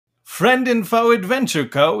Friend and Foe Adventure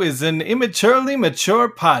Co. is an immaturely mature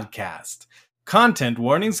podcast. Content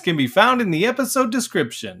warnings can be found in the episode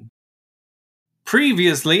description.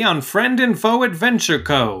 Previously on Friend and Foe Adventure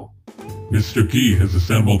Co. Mr. Key has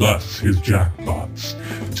assembled us, his jackpots,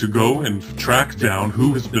 to go and track down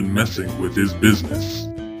who has been messing with his business.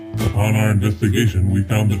 Upon our investigation, we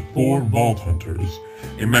found that 4 vault hunters,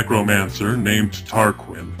 a necromancer named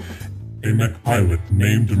Tarquin, a mech pilot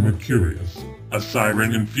named Mercurius, a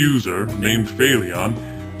siren infuser named Phalion,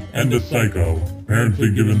 and a psycho, apparently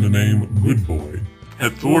given the name Good Boy,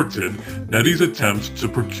 had thwarted Nettie's attempt to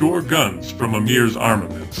procure guns from Amir's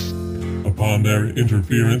armaments. Upon their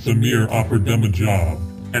interference, Amir offered them a job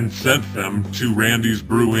and sent them to Randy's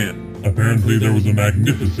Brew Inn. Apparently there was a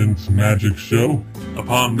magnificent magic show.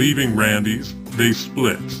 Upon leaving Randy's, they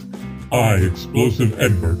split. I, Explosive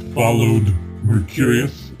Egbert, followed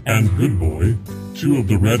Mercurius and Good Boy, 2 of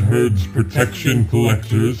the Red Herd's protection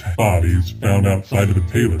collectors' bodies found outside of a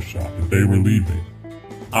tailor shop as they were leaving.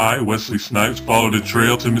 I, Wesley Snipes, followed a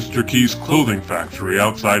trail to Mr. Key's clothing factory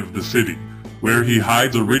outside of the city, where he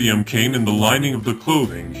hides iridium cane in the lining of the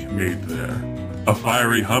clothing made there. A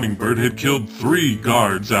fiery hummingbird had killed 3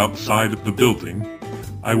 guards outside of the building.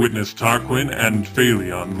 I witnessed Tarquin and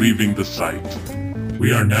Phalion leaving the site.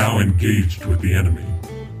 We are now engaged with the enemy.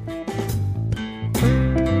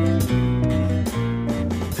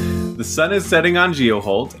 The sun is setting on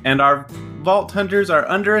Geohold, and our vault hunters are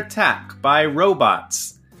under attack by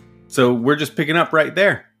robots. So we're just picking up right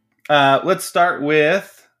there. Let's start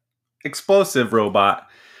with Explosive Robot.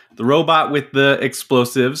 The robot with the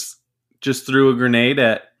explosives just threw a grenade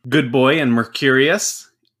at Good Boy and Mercurius.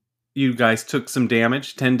 You guys took some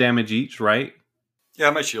damage, 10 damage each, right? Yeah,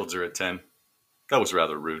 my shields are at 10. That was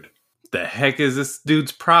rather rude. The heck is this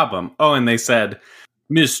dude's problem? Oh, and they said,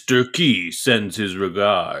 Mr. Key sends his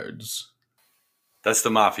regards. That's the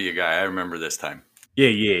Mafia guy. I remember this time.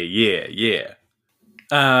 Yeah.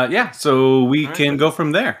 So we can go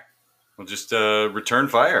from there. We'll just return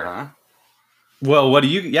fire, huh? Well, what do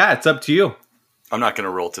you... Yeah, it's up to you. I'm not going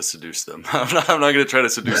to roll to seduce them. I'm not going to try to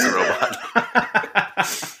seduce the robot.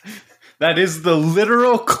 That is the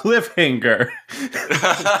literal cliffhanger.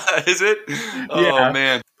 Is it? Oh, yeah.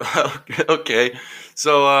 Man. Okay.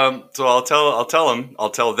 So I'll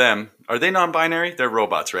tell them. Are they non-binary? They're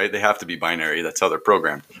robots, right? They have to be binary. That's how they're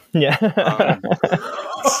programmed. Yeah.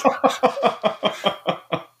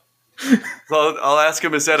 So I'll ask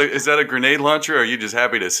him, is that a grenade launcher, or are you just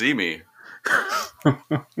happy to see me?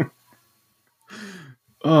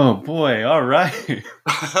 Oh, boy. All right.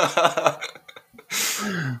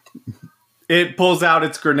 It pulls out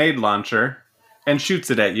its grenade launcher and shoots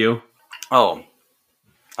it at you. Oh,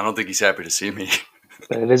 I don't think he's happy to see me.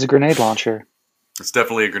 It is a grenade launcher. It's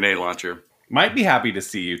definitely a grenade launcher. Might be happy to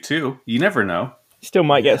see you, too. You never know. Still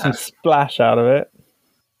might get some splash out of it.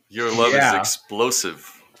 Your love is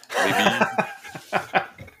explosive, baby.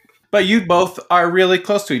 But you both are really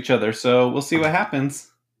close to each other, so we'll see what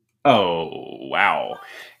happens. Oh, wow.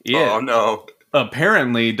 Oh, no.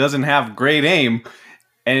 Apparently doesn't have great aim,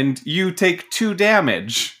 and you take 2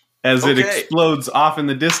 damage as it explodes off in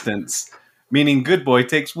the distance, meaning Good Boy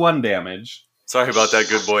takes 1 damage. Sorry about that,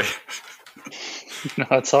 Good Boy. No,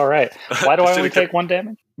 it's all right. Why do I only take 1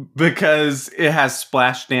 damage? Because it has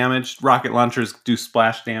splash damage. Rocket launchers do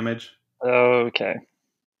splash damage. Okay.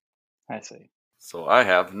 I see. So I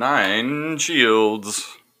have 9 shields.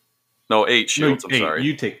 No, 8 shields, I'm sorry.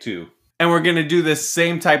 You take 2. And we're going to do this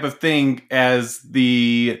same type of thing as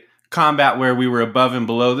the combat where we were above and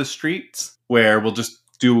below the streets, where we'll just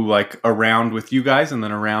do like a round with you guys and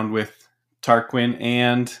then a round with Tarquin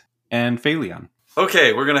and Phalion.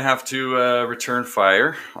 Okay, we're going to have to return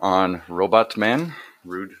fire on Robot Man.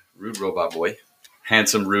 Rude robot boy.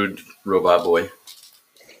 Handsome, rude robot boy. Do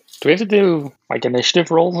we have to do like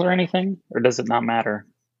initiative rolls or anything? Or does it not matter?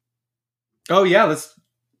 Oh yeah,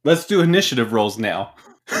 let's do initiative rolls now.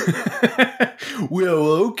 Well,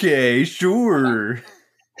 okay, sure.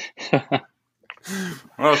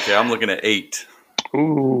 Okay, I'm looking at 8.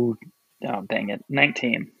 Ooh. Oh, dang it.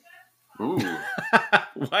 19. Ooh.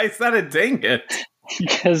 Why is that a dang it?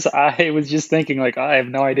 Because I was just thinking, like, I have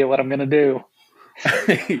no idea what I'm going to do.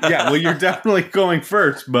 Yeah, well, you're definitely going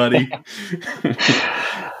first, buddy.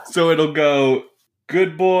 So it'll go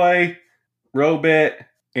Good Boy, Robit,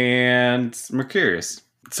 and Mercurius.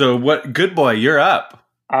 So what? Good Boy, you're up.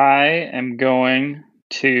 I am going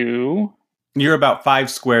to... You're about 5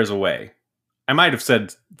 squares away. I might have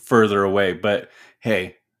said further away, but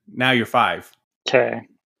hey, now you're 5. Okay.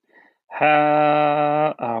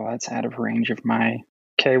 That's out of range of my...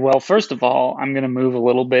 Okay, well, first of all, I'm going to move a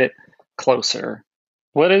little bit closer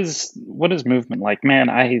What is movement like? Man,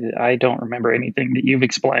 I don't remember anything that you've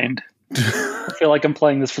explained. I feel like I'm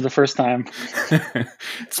playing this for the first time.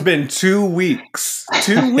 It's been 2 weeks.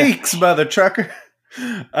 2 weeks, mother trucker.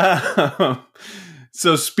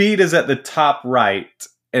 So speed is at the top right,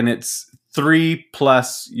 and it's 3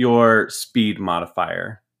 plus your speed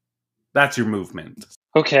modifier. That's your movement.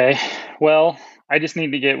 Okay. Well, I just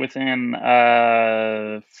need to get within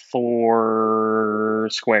 4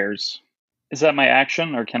 squares. Is that my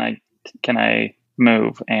action, or can I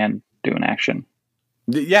move and do an action?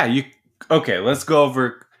 Yeah, you. Okay, let's go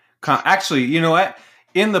over. Actually, you know what?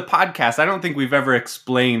 In the podcast, I don't think we've ever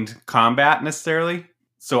explained combat necessarily.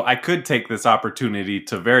 So I could take this opportunity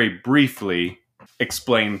to very briefly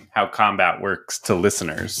explain how combat works to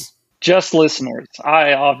listeners. Just listeners.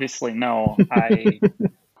 I obviously know.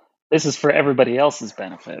 This is for everybody else's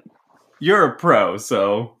benefit. You're a pro,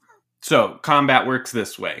 so combat works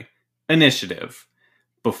this way. Initiative.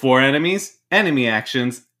 Before enemies, enemy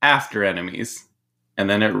actions, after enemies. And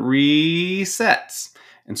then it resets.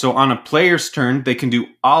 And so on a player's turn, they can do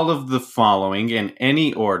all of the following in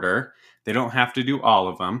any order. They don't have to do all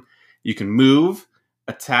of them. You can move,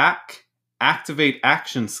 attack, activate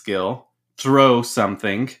action skill, throw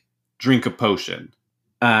something, drink a potion.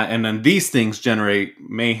 And then these things generate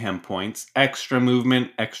mayhem points, extra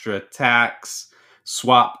movement, extra attacks,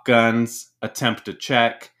 swap guns, attempt to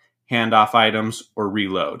check, hand off items, or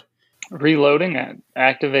reload. Reloading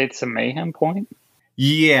activates a mayhem point?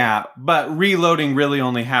 Yeah, but reloading really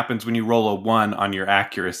only happens when you roll a 1 on your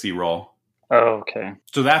accuracy roll. Oh, okay.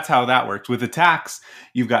 So that's how that works. With attacks,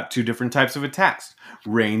 you've got 2 different types of attacks.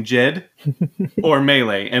 Ranged or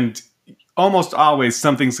melee. And almost always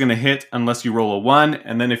something's going to hit unless you roll a 1.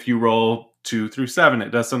 And then if you roll 2 through 7,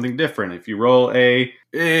 it does something different. If you roll there's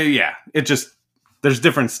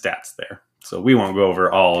different stats there. So we won't go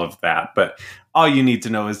over all of that. But all you need to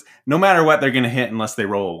know is no matter what, they're going to hit unless they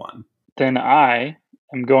roll a 1. Then I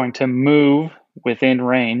am going to move within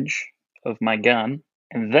range of my gun.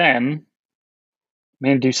 And then I'm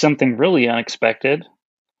going to do something really unexpected.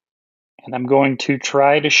 And I'm going to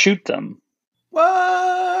try to shoot them.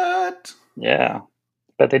 What? Yeah.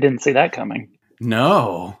 Bet they didn't see that coming.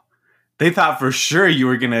 No. They thought for sure you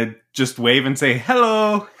were going to just wave and say,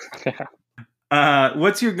 hello.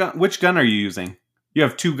 What's your gun? Which gun are you using? You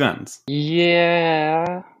have 2 guns.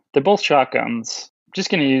 Yeah. They're both shotguns. I'm just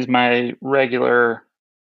going to use my regular,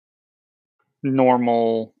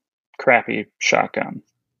 normal, crappy shotgun.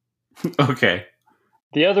 Okay.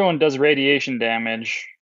 The other one does radiation damage,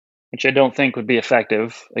 which I don't think would be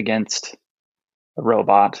effective against a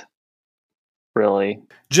robot, really.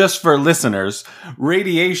 Just for listeners,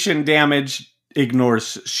 radiation damage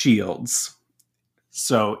ignores shields.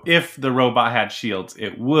 So if the robot had shields,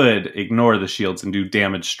 it would ignore the shields and do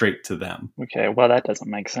damage straight to them. Okay, well, that doesn't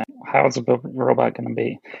make sense. How is a robot going to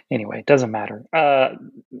be? Anyway, it doesn't matter.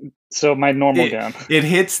 So my normal gun. It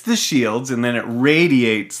hits the shields and then it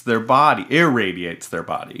irradiates their body.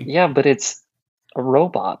 Yeah, but it's a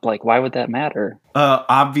robot. Like, why would that matter?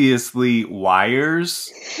 Obviously,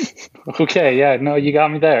 wires. Okay, yeah, no, you got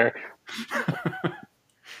me there.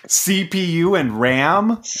 CPU and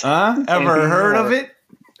RAM? Ever heard of it?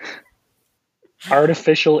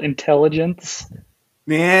 Artificial intelligence?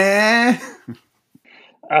 Yeah.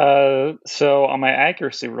 So on my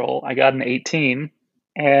accuracy roll, I got an 18.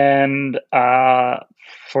 And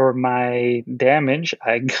for my damage,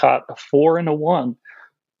 I got a 4 and a 1.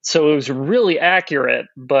 So it was really accurate,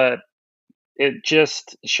 but it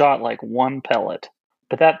just shot like 1 pellet.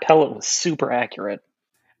 But that pellet was super accurate.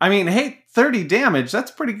 I mean, hey, 30 damage, that's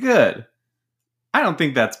pretty good. I don't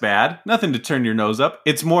think that's bad. Nothing to turn your nose up.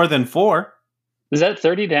 It's more than 4. Is that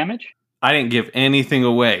 30 damage? I didn't give anything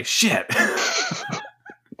away. Shit.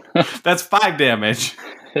 That's 5 damage.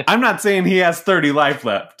 I'm not saying he has 30 life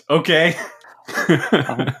left, okay?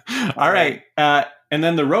 All right. And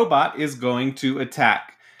then the robot is going to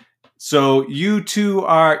attack. So you two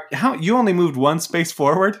are... You only moved 1 space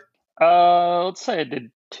forward? Let's say I did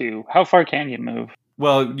 2. How far can you move?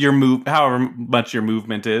 Well, however much your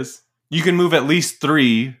movement is. You can move at least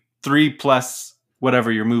 3 plus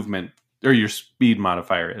whatever your movement or your speed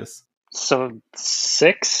modifier is. So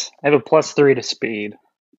 6? I have a +3 to speed.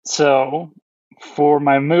 So for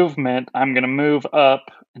my movement, I'm going to move up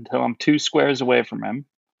until I'm 2 squares away from him.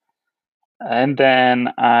 And then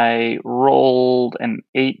I rolled an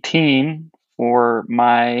 18 for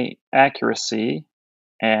my accuracy.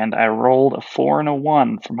 And I rolled a 4 and a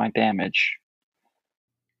 1 for my damage.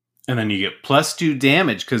 And then you get +2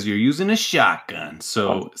 damage because you're using a shotgun.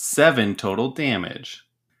 So 7 total damage.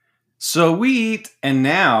 Sweet. And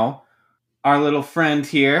now our little friend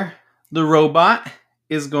here, the robot,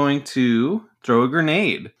 is going to throw a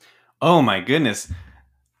grenade. Oh my goodness.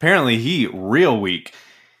 Apparently he real weak.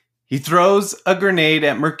 He throws a grenade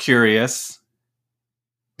at Mercurius,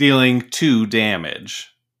 dealing 2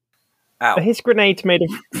 damage. Ow. Are his grenades made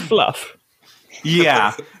of fluff?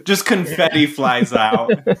 Yeah, just confetti flies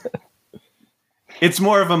out. It's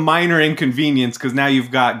more of a minor inconvenience because now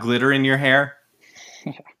you've got glitter in your hair.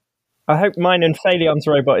 I hope mine and Phalion's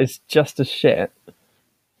robot is just as shit.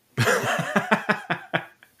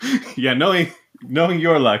 Yeah, knowing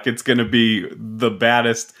your luck, it's going to be the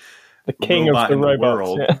baddest The king robot of the in robots.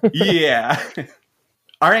 world. Yeah.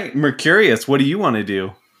 All right, Mercurius, what do you want to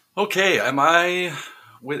do? Okay, am I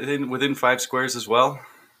within 5 squares as well?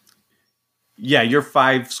 Yeah, you're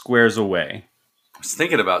 5 squares away. I was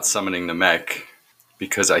thinking about summoning the mech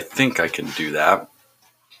because I think I can do that.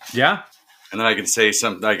 Yeah? And then I can say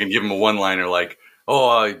something. I can give him a one-liner like,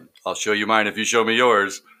 "Oh, I'll show you mine if you show me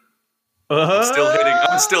yours." I'm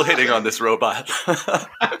still hitting on this robot.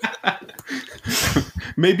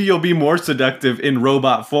 Maybe you'll be more seductive in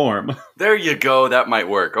robot form. There you go. That might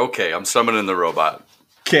work. Okay, I'm summoning the robot.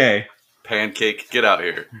 Okay. Pancake, get out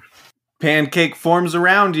here. Pancake forms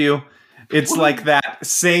around you. It's like that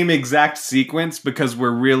same exact sequence because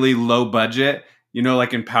we're really low budget. You know,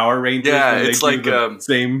 like in Power Rangers, Yeah, when they it's do like the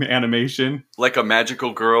same animation. Like a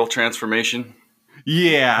magical girl transformation.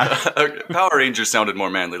 Yeah. Power Rangers sounded more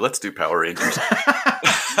manly. Let's do Power Rangers.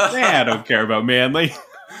 I don't care about manly.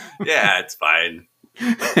 Yeah, it's fine.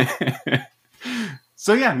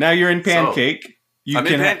 So yeah, now you're in Pancake. I'm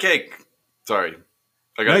in Pancake. Sorry,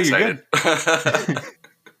 I got excited.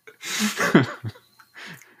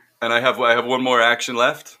 And I have one more action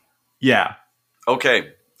left. Yeah.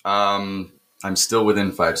 Okay. I'm still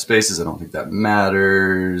within 5 spaces. I don't think that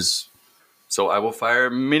matters. So I will fire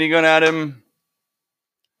a minigun at him.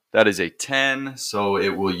 That is a 10, so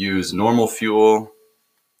it will use normal fuel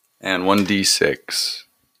and 1d6.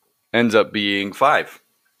 Ends up being 5.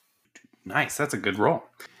 Nice, that's a good roll.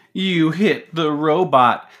 You hit the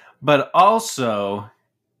robot, but also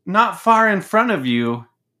not far in front of you,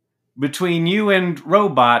 between you and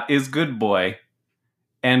robot, is Good Boy.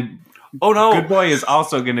 And oh no, Good Boy is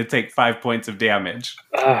also going to take 5 points of damage.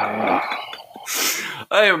 I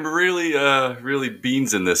am really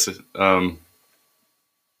beans in this.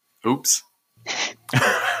 Oops.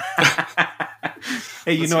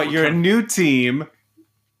 Hey, you know what? You're a new team.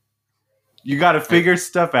 You got to figure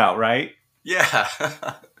stuff out, right? Yeah.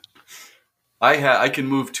 I can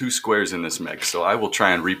move 2 squares in this mech, so I will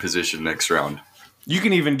try and reposition next round. You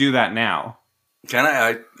can even do that now. Can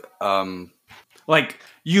I? Like,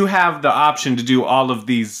 you have the option to do all of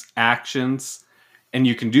these actions, and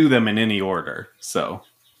you can do them in any order. So,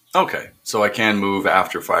 okay, so I can move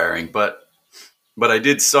after firing, but I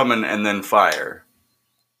did summon and then fire.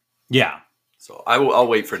 Yeah. So I'll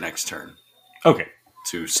wait for next turn. Okay.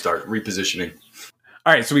 To start repositioning.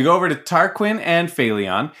 All right, so we go over to Tarquin and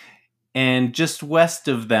Phaleon, and just west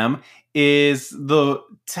of them is the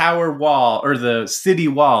tower wall, or the city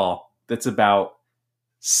wall, that's about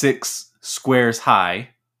 6 squares high.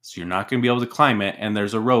 So you're not going to be able to climb it, and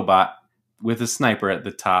there's a robot with a sniper at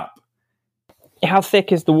the top. How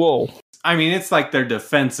thick is the wall? I mean, it's like their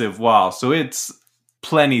defensive wall, so it's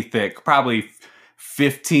plenty thick. Probably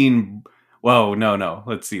 15... Whoa, no.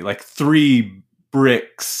 Let's see. Like 3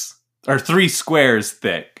 bricks, or 3 squares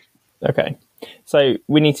thick. Okay. So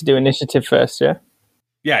we need to do initiative first, yeah?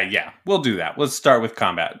 Yeah. We'll do that. Let's start with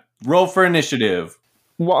combat. Roll for initiative.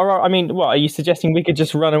 What are you suggesting we could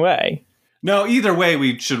just run away? No, either way,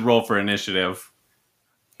 we should roll for initiative.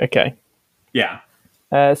 Okay. Yeah.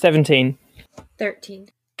 17. 13.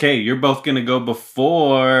 Okay, you're both going to go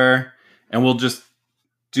before, and we'll just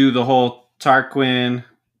do the whole Tarquin,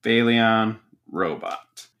 Phaleon,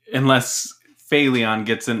 robot. Unless Phaleon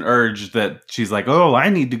gets an urge that she's like, oh, I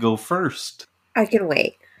need to go first. I can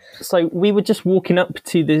wait. So we were just walking up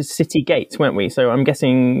to the city gates, weren't we? So I'm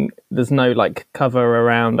guessing there's no like cover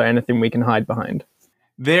around or anything we can hide behind.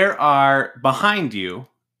 There are, behind you,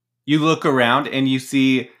 you look around and you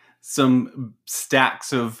see some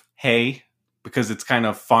stacks of hay, because it's kind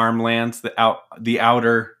of farmlands. The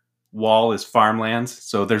outer wall is farmlands,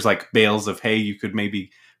 so there's like bales of hay you could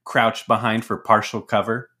maybe crouch behind for partial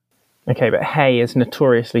cover. Okay, but hay is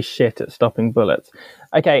notoriously shit at stopping bullets.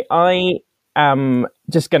 Okay, I am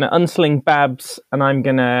just going to unsling Babs, and I'm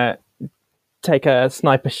going to take a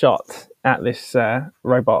sniper shot at this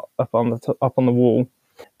robot up on the wall.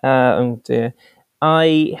 Oh dear.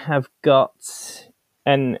 I have got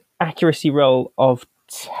an accuracy roll of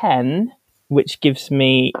 10, which gives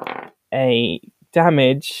me a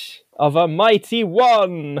damage of a mighty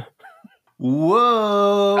 1.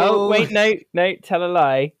 Whoa! Oh, wait, no, tell a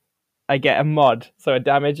lie. I get a mod, so a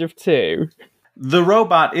damage of 2. The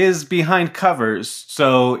robot is behind covers,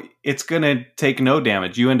 so it's gonna take no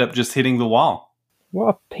damage. You end up just hitting the wall.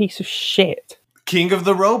 What a piece of shit. King of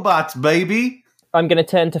the robots, baby! I'm going to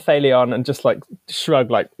turn to Phaleon and just, shrug,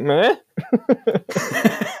 meh?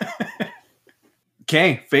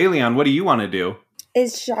 Okay, Phaleon, what do you want to do?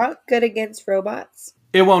 Is shock good against robots?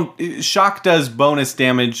 It won't. Shock does bonus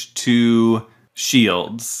damage to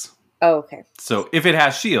shields. Oh, okay. So if it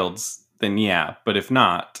has shields, then yeah. But if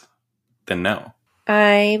not, then no.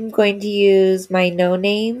 I'm going to use my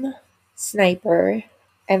no-name sniper.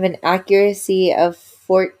 I have an accuracy of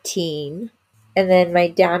 14. And then my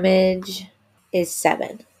damage is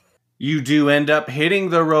 7. You do end up hitting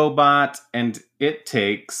the robot, and it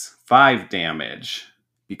takes 5 damage.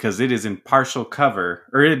 Because it is in partial cover,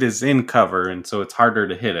 or it is in cover, and so it's harder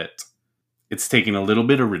to hit it. It's taking a little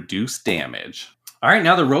bit of reduced damage. All right,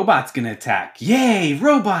 now the robot's going to attack. Yay,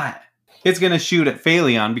 robot! It's going to shoot at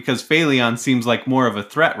Phaleon because Phaleon seems like more of a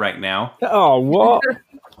threat right now. Oh, what?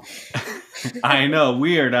 I know,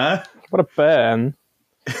 weird, huh? What a burn.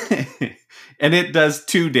 And it does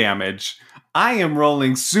 2 damage. I am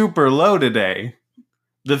rolling super low today.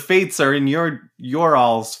 The fates are in your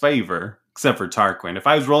all's favor, except for Tarquin. If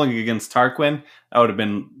I was rolling against Tarquin, that would have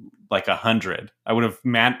been like 100. It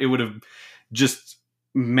would have just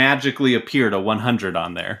magically appeared a 100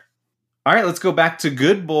 on there. All right, let's go back to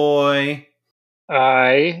Good Boy.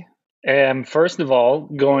 I am, first of all,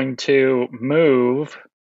 going to move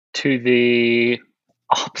to the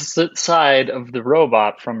opposite side of the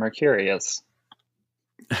robot from Mercurius.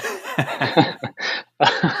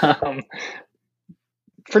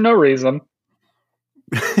 For no reason.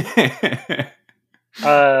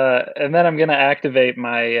 And then I'm going to activate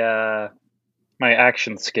my my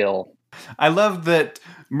action skill. I love that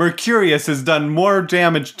Mercurius has done more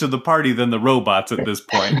damage to the party than the robots at this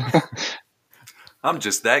point. I'm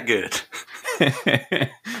just that good.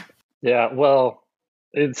 Yeah, well,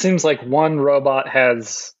 it seems like one robot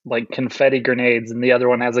has like confetti grenades and the other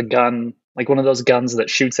one has a gun, like one of those guns that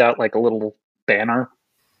shoots out like a little banner.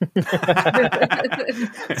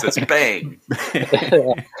 It says bang.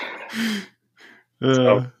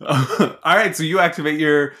 All right, so you activate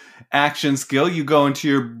your action skill. You go into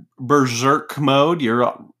your berserk mode.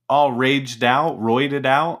 You're all raged out, roided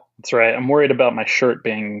out. That's right. I'm worried about my shirt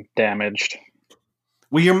being damaged.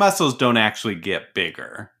 Well, your muscles don't actually get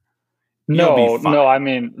bigger. No, I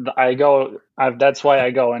mean, that's why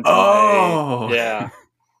I go into my... Yeah.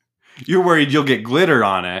 You're worried you'll get glitter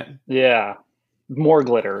on it. Yeah. More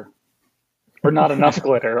glitter. Or not enough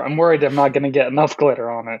glitter. I'm worried I'm not going to get enough glitter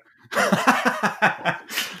on it.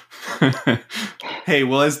 Hey,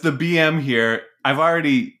 well, as the BM here, I've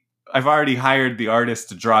already hired the artist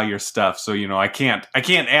to draw your stuff, so I can't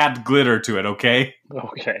add glitter to it, okay?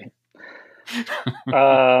 Okay.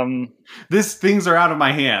 Things are out of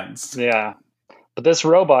my hands. Yeah. But this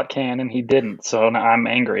robot can and he didn't, so I'm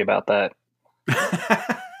angry about that.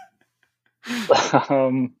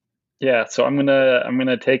 Yeah, so I'm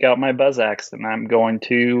gonna take out my buzz axe and I'm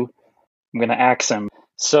gonna axe him.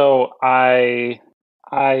 So I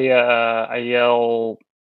yell,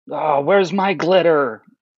 "Oh, where's my glitter?"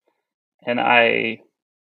 And I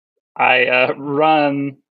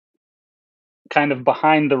run kind of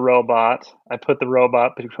behind the robot. I put the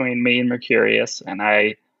robot between me and Mercurius, and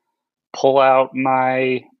I pull out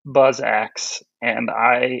my buzz axe and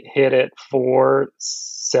I hit it for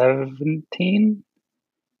 19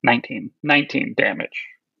 damage.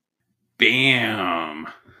 Bam!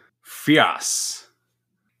 Fias.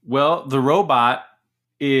 Well, the robot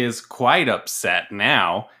is quite upset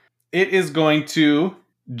now. It is going to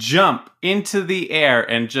jump into the air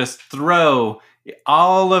and just throw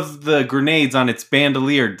all of the grenades on its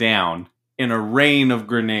bandolier down in a rain of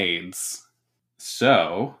grenades.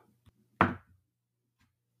 So...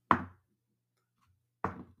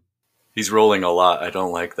 He's rolling a lot. I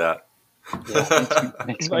don't like that.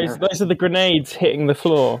 Yeah, those are the grenades hitting the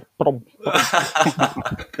floor.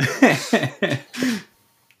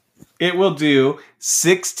 It will do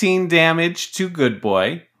 16 damage to Good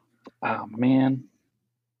Boy. Oh, man.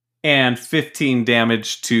 And 15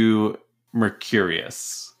 damage to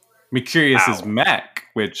Mercurius. Mercurius's mech,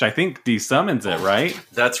 which I think desummons it, right?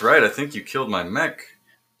 That's right. I think you killed my mech.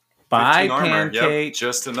 Bye, armor. Pancake. Yep,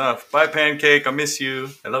 just enough. Bye, Pancake. I miss you.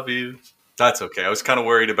 I love you. That's okay. I was kind of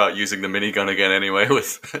worried about using the minigun again anyway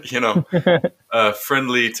with,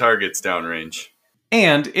 friendly targets downrange.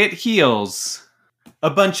 And it heals. A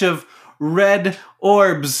bunch of red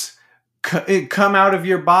orbs come out of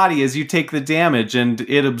your body as you take the damage, and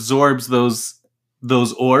it absorbs those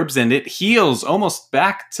those orbs, and it heals almost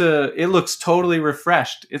back to, it looks totally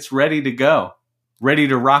refreshed. It's ready to go, ready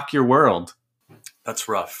to rock your world. That's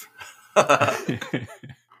rough.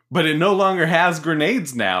 But it no longer has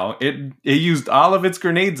grenades now. It used all of its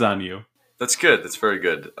grenades on you. That's good. That's very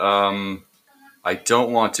good. I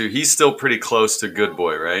don't want to. He's still pretty close to Good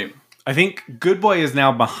Boy, right? I think Good Boy is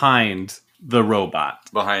now behind the robot.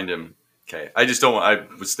 Behind him. Okay. I just don't want...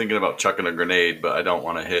 I was thinking about chucking a grenade, but I don't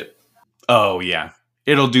want to hit. Oh, yeah.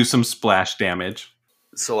 It'll do some splash damage.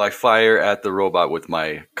 So I fire at the robot with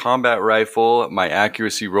my combat rifle. My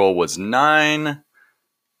accuracy roll was 9,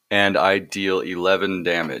 and I deal 11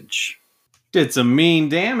 damage. Did some mean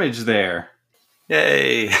damage there.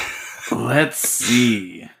 Yay. Let's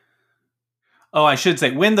see. Oh, I should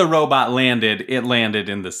say, when the robot landed, it landed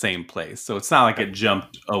in the same place. So it's not like it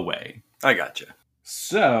jumped away. I gotcha.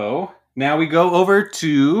 So now we go over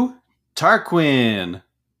to Tarquin.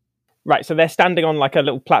 Right, so they're standing on like a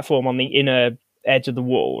little platform on the inner edge of the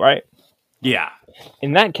wall, right? Yeah.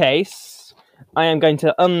 In that case, I am going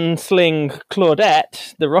to unsling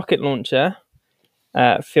Claudette, the rocket launcher.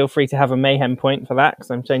 Feel free to have a mayhem point for that,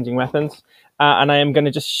 because I'm changing weapons. And I am going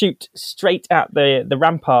to just shoot straight at the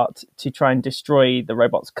rampart to try and destroy the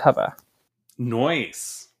robot's cover.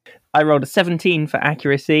 Nice. I rolled a 17 for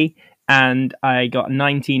accuracy, and I got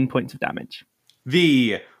 19 points of damage.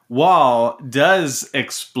 The wall does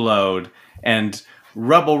explode, and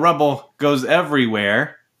rubble goes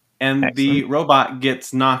everywhere, and Excellent. The robot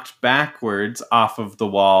gets knocked backwards off of the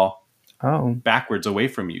wall, Oh. backwards away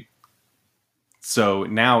from you. So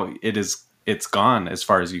now it's gone as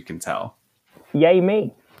far as you can tell. Yay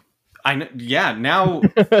me. I know, yeah, now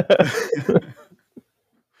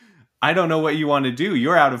I don't know what you want to do.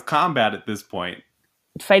 You're out of combat at this point.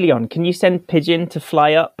 Phaleon, can you send Pigeon to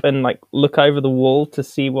fly up and like look over the wall to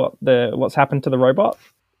see what's happened to the robot?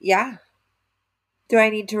 Yeah. Do I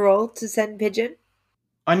need to roll to send Pigeon?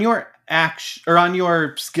 On your action or on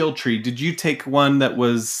your skill tree, did you take one that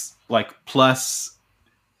was like plus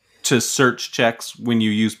to search checks when you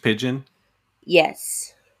use Pigeon?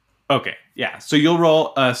 Yes. Okay, yeah. So you'll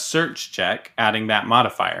roll a search check, adding that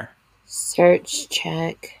modifier. Search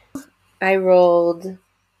check. I rolled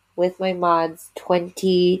with my mods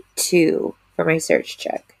 22 for my search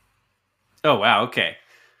check. Oh, wow, okay.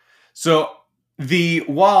 So the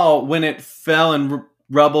wall, when it fell and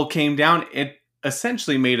rubble came down, it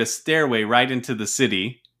essentially made a stairway right into the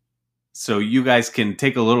city. So you guys can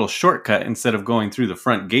take a little shortcut instead of going through the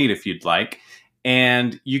front gate if you'd like.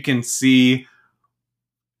 And you can see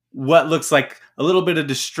what looks like a little bit of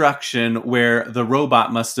destruction where the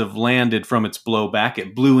robot must have landed from its blowback.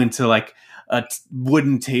 It blew into like a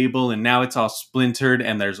wooden table, and now it's all splintered,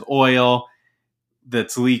 and there's oil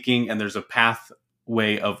that's leaking, and there's a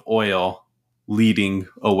pathway of oil leading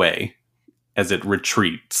away as it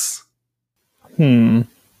retreats. I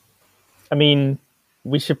mean,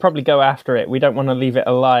 we should probably go after it. We don't want to leave it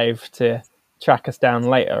alive to track us down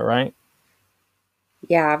later, right?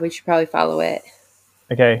 Yeah, we should probably follow it.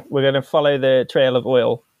 Okay, we're going to follow the trail of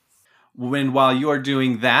oil. While you're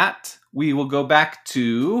doing that, we will go back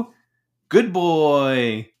to Good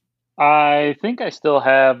Boy. I think I still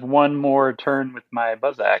have one more turn with my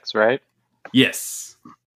buzz axe, right? Yes.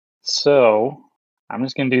 So I'm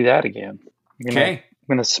just going to do that again. Okay. I'm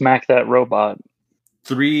going to smack that robot.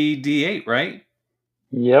 3d8, right?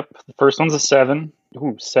 Yep. The first one's a 7.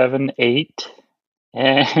 Ooh, 7, 8,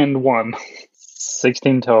 and 1.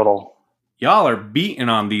 16 total. Y'all are beating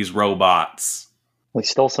on these robots. We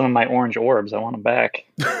stole some of my orange orbs. I want them back.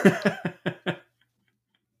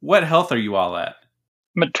 What health are you all at?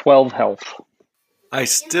 I'm at 12 health. I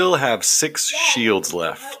still have 6 shields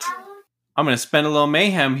left. I'm going to spend a little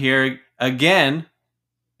mayhem here again,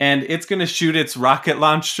 and it's going to shoot its rocket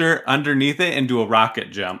launcher underneath it and do a rocket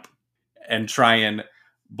jump and try and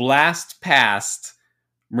blast past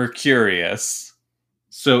Mercurius.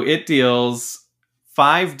 So it deals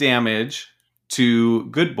 5 damage to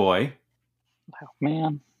Good Boy. Oh,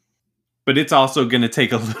 man. But it's also going to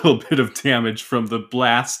take a little bit of damage from the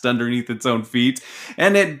blast underneath its own feet.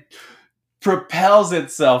 And it propels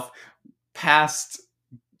itself past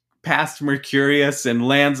Mercurius and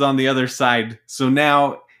lands on the other side. So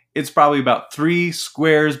now it's probably about 3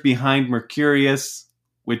 squares behind Mercurius,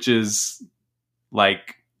 which is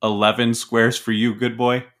like 11 squares for you, Good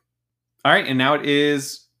Boy. All right, and now it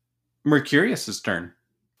is Mercurius's turn.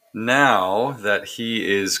 Now that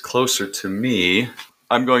he is closer to me,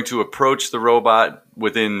 I'm going to approach the robot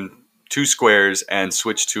within 2 squares and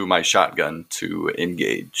switch to my shotgun to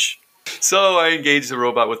engage. So I engage the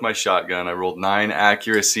robot with my shotgun. I rolled 9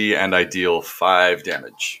 accuracy, and I deal 5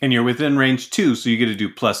 damage. And you're within range 2, so you get to do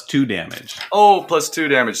 +2 damage. Oh, +2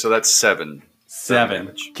 damage, so that's 7. 7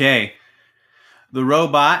 damage. Okay. The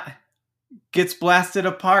robot gets blasted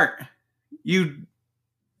apart. You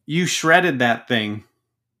shredded that thing.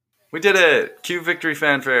 We did it! Cue victory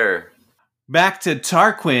fanfare. Back to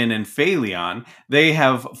Tarquin and Phaleon. They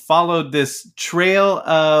have followed this trail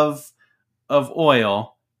of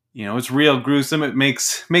oil. You know, it's real gruesome. It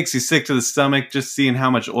makes you sick to the stomach just seeing how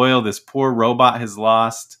much oil this poor robot has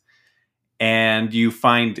lost. And you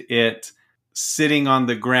find it sitting on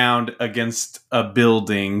the ground against a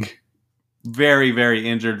building. Very, very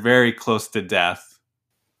injured, very close to death.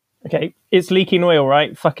 Okay, it's leaking oil,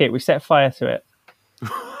 right? Fuck it, we set fire to it.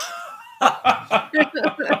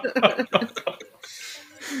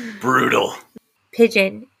 Brutal.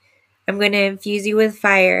 Pigeon, I'm going to infuse you with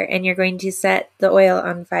fire, and you're going to set the oil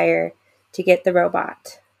on fire to get the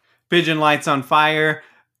robot. Pigeon lights on fire,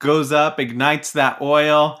 goes up, ignites that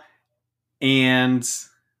oil, and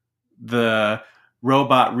the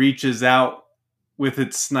robot reaches out with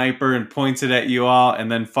its sniper and points it at you all,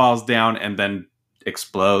 and then falls down and then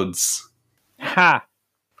explodes. Ha!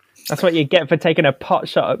 That's what you get for taking a pot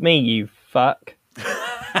shot at me, you fuck.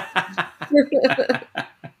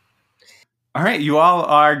 All right, you all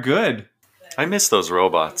are good. I miss those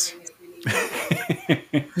robots.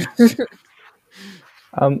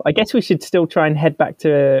 I guess we should still try and head back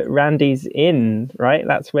to Randy's inn, right?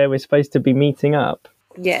 That's where we're supposed to be meeting up.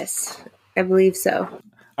 Yes, I believe so.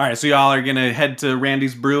 All right, so y'all are going to head to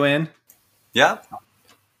Randy's Brew Inn? Yeah?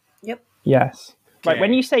 Yep. Yes. Okay. Right,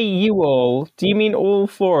 when you say you all, do you mean all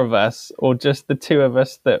 4 of us, or just the 2 of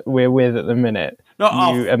us that we're with at the minute?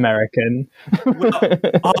 No, you American.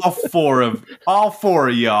 all four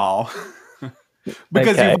of y'all.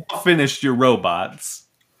 Because Okay. you've all finished your robots.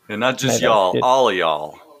 And not just No, y'all, good. all of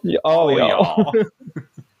y'all. All y'all.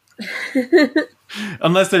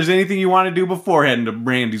 Unless there's anything you want to do before heading to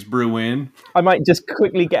Randy's Brew Inn. I might just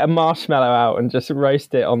quickly get a marshmallow out and just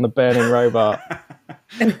roast it on the burning robot.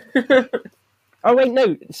 Oh, wait,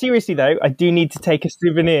 no. Seriously, though, I do need to take a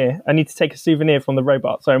souvenir. I need to take a souvenir from the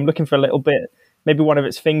robot, so I'm looking for a little bit. Maybe one of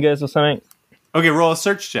its fingers or something. Okay, roll a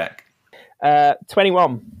search check.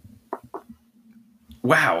 21.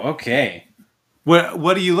 Wow, okay.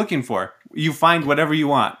 What are you looking for? You find whatever you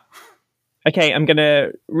want. Okay, I'm going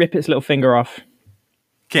to rip its little finger off.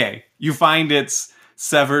 Okay, you find its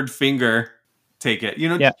severed finger. Take it.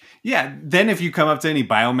 Yeah. Then if you come up to any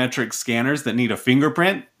biometric scanners that need a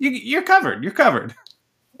fingerprint, you're covered. You're covered.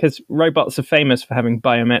 Because robots are famous for having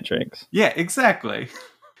biometrics. Yeah, exactly.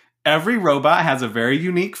 Every robot has a very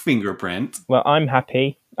unique fingerprint. Well, I'm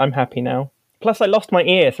happy. I'm happy now. Plus, I lost my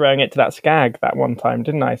ear throwing it to that skag that one time,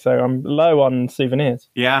 didn't I? So I'm low on souvenirs.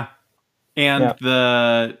 Yeah. And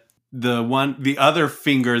Yeah. the other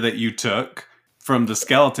finger that you took from the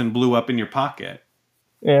skeleton blew up in your pocket.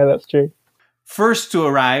 Yeah, that's true. First to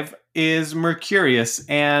arrive is Mercurius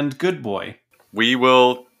and Good Boy. We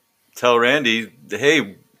will tell Randy,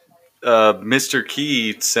 hey, Mr.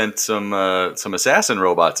 Key sent some assassin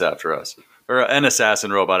robots after us. Or an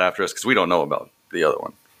assassin robot after us, because we don't know about the other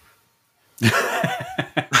one.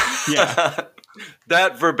 Yeah.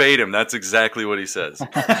 That verbatim, that's exactly what he says.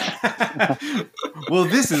 Well,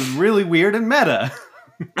 this is really weird and meta.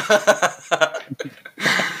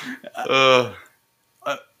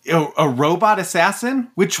 A robot assassin?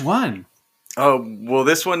 Which one? Oh, well,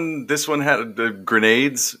 this one had the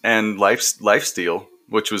grenades and lifesteal,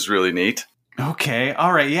 which was really neat. Okay,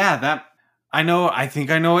 all right, yeah, I think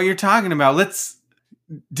I know what you're talking about.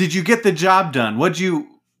 Did you get the job done?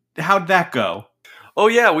 How'd that go? Oh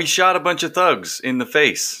yeah, we shot a bunch of thugs in the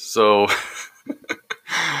face, so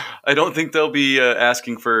I don't think they'll be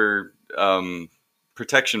asking for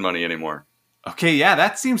protection money anymore. Okay, yeah,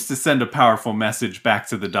 that seems to send a powerful message back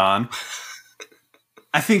to the Don.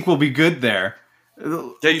 I think we'll be good there.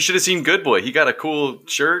 Yeah, you should have seen Good Boy. He got a cool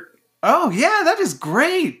shirt. Oh, yeah, that is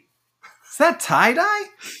great. Is that tie-dye?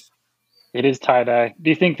 It is tie-dye. Do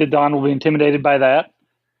you think the Don will be intimidated by that?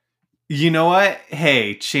 You know what?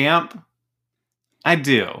 Hey, champ. I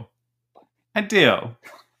do.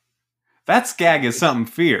 That skag is something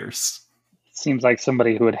fierce. Seems like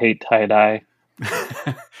somebody who would hate tie-dye.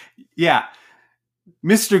 Yeah.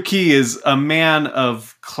 Mr. Key is a man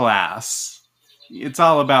of class. It's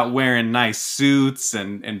all about wearing nice suits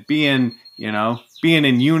and being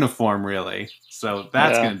in uniform, really. So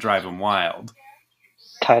that's going to drive him wild.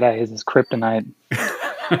 Tie-dye is his kryptonite.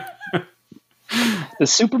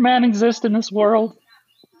 Does Superman exist in this world?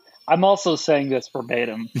 I'm also saying this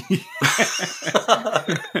verbatim.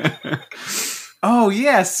 Oh,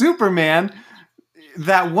 yeah, Superman.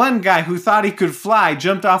 That one guy who thought he could fly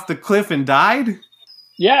jumped off the cliff and died?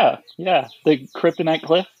 Yeah. The kryptonite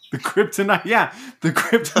cliff. The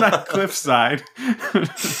kryptonite cliffside.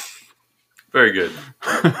 Very good.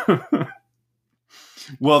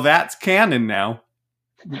 Well, that's canon now.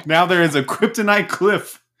 Now there is a kryptonite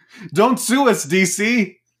cliff. Don't sue us,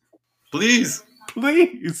 DC. Please.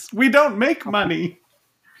 Please. We don't make money.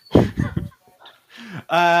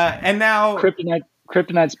 And now...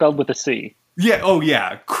 Kryptonite spelled with a C. Yeah, oh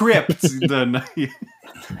yeah. Crypt.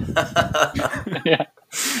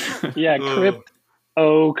 Yeah, crypt,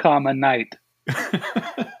 comma, night.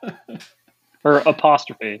 Or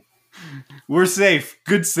apostrophe. We're safe.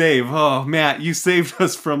 Good save. Oh, Matt, you saved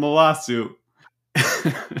us from a lawsuit.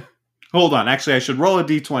 Hold on. Actually, I should roll a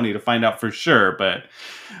d20 to find out for sure. But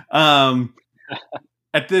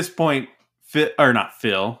at this point,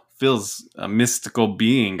 Phil's a mystical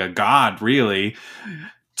being, a god, really.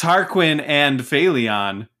 Tarquin and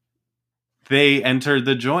Phaleon, they entered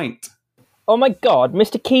the joint. Oh my god,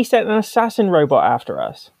 Mr. Key sent an assassin robot after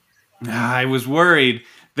us. I was worried.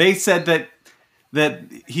 They said that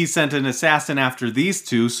he sent an assassin after these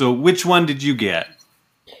two, so which one did you get?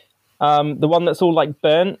 The one that's all like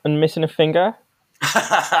burnt and missing a finger.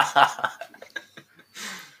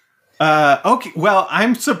 Okay, well,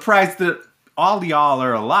 I'm surprised that all y'all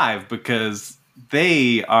are alive because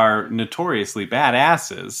they are notoriously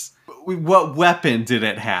badasses. What weapon did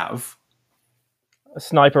it have? A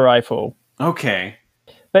sniper rifle. Okay.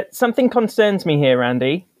 But something concerns me here,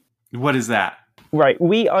 Andy. What is that? Right,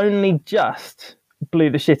 we only just blew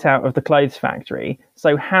the shit out of the clothes factory.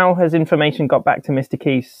 So how has information got back to Mr.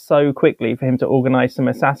 Key so quickly for him to organise some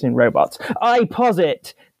assassin robots? I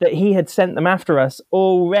posit that he had sent them after us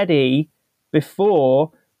already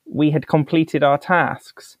before we had completed our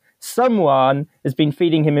tasks. Someone has been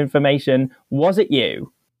feeding him information. Was it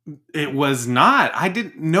you? It was not. I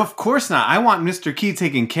didn't. No, of course not. I want Mr. Key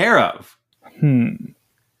taken care of.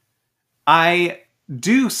 I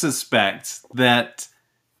do suspect that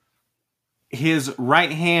his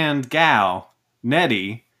right-hand gal,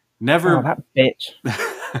 Nettie, never... Oh, that bitch.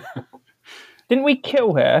 Didn't we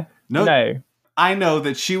kill her? No. I know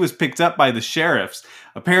that she was picked up by the sheriffs.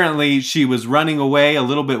 Apparently, she was running away, a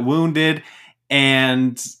little bit wounded,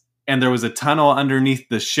 and there was a tunnel underneath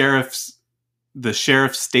the sheriff's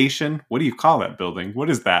station. What do you call that building?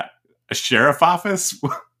 What is that? A sheriff office?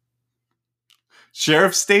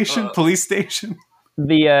 Sheriff station? Police station?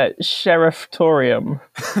 The sherifftorium.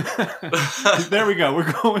 There we go.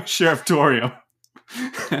 We're going sherifftorium.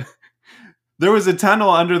 There was a tunnel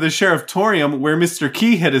under the sherifftorium where Mr.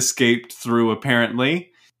 Key had escaped through,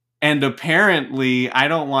 apparently. And apparently, I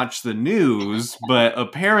don't watch the news, but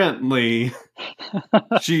apparently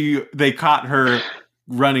they caught her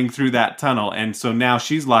running through that tunnel, and so now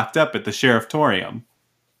she's locked up at the sherifftorium.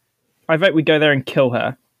 I vote we go there and kill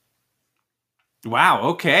her. Wow,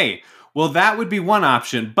 okay. Well, that would be one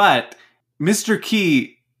option, but Mr.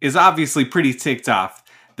 Key is obviously pretty ticked off.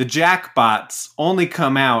 The jackbots only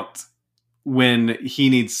come out when he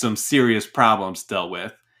needs some serious problems dealt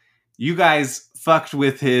with. You guys fucked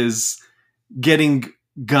with his getting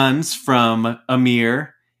guns from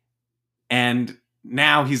Amir, and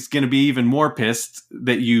now he's going to be even more pissed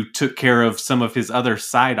that you took care of some of his other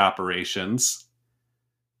side operations.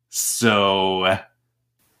 So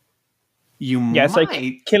So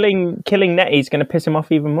killing Nettie's going to piss him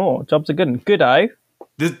off even more. Job's a good one. Good-o.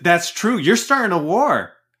 That's true. You're starting a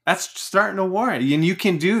war. That's starting a war. And you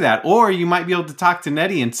can do that. Or you might be able to talk to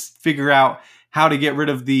Nettie and figure out how to get rid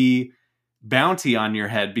of the bounty on your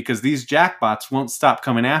head, because these jackbots won't stop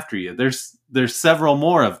coming after you. There's several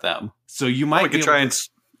more of them. So you might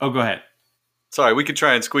Oh, go ahead. Sorry, we could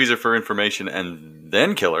try and squeeze her for information and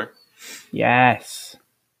then kill her. Yes.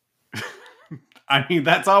 I mean,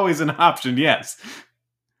 that's always an option, yes.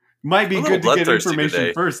 Might be good to get information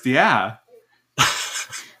today. First, yeah.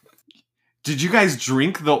 Did you guys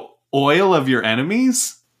drink the oil of your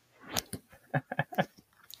enemies?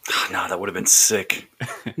 No, that would have been sick.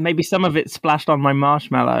 Maybe some of it splashed on my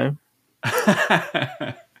marshmallow.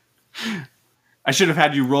 I should have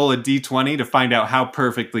had you roll a d20 to find out how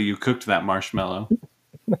perfectly you cooked that marshmallow.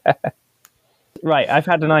 Right, I've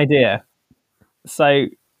had an idea. So I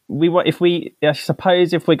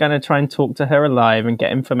suppose if we're going to try and talk to her alive and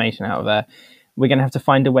get information out of her, we're going to have to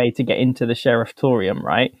find a way to get into the sherifftorium,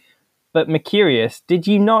 right? But Mercurius, did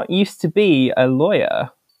you not used to be a lawyer?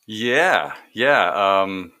 Yeah.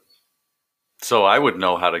 So I would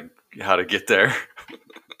know how to get there.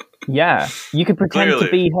 Yeah, you could pretend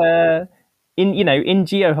to be her. In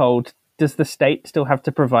Geohold, does the state still have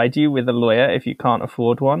to provide you with a lawyer if you can't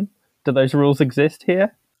afford one? Do those rules exist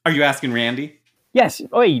here? Are you asking Randy? Yes.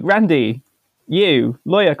 Oi, Randy. You.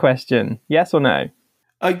 Lawyer question. Yes or no?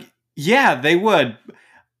 Yeah, they would.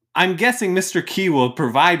 I'm guessing Mr. Key will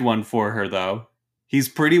provide one for her, though. He's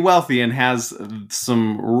pretty wealthy and has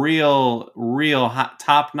some real hot,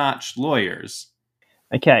 top-notch lawyers.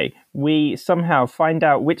 Okay, we somehow find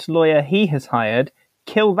out which lawyer he has hired,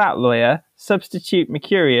 kill that lawyer, substitute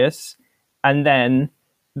Mercurius, and then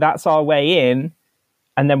that's our way in,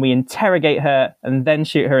 and then we interrogate her and then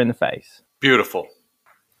shoot her in the face. Beautiful.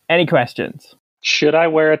 Any questions? Should I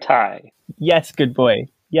wear a tie? Yes, good boy.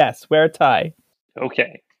 Yes, wear a tie.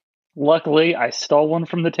 Okay. Luckily, I stole one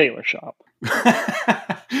from the tailor shop.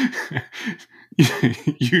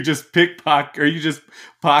 You just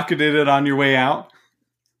pocketed it on your way out?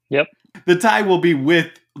 Yep. The tie will be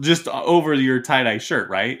just over your tie-dye shirt,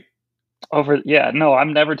 right? No,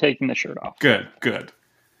 I'm never taking the shirt off. Good.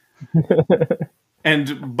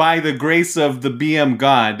 And by the grace of the BM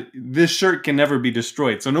God, this shirt can never be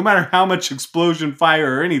destroyed. So no matter how much explosion,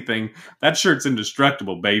 fire, or anything, that shirt's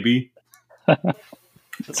indestructible, baby.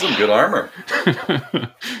 That's some good armor.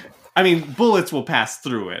 I mean, bullets will pass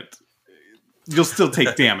through it. You'll still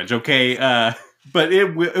take damage, okay? But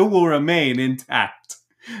it will remain intact.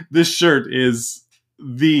 This shirt is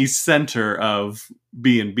the center of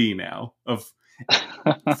B&B now, of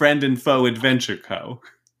Friend and Foe Adventure Co.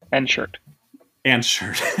 And shirt. And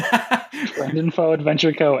shirt. Friend and Foe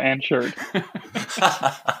Adventure Co. and shirt.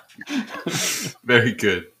 Very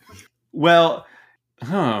good. Well,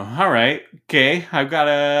 all right. Okay, I've got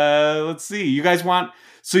let's see. You guys want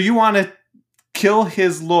to kill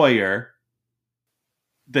his lawyer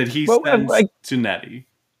that he sends to Nettie.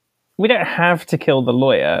 We don't have to kill the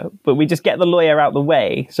lawyer, but we just get the lawyer out the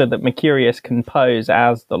way so that Mercurius can pose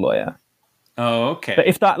as the lawyer. Oh, okay. But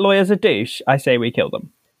if that lawyer's a douche, I say we kill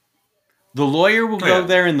them. The lawyer will go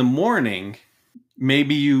there in the morning.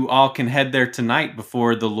 Maybe you all can head there tonight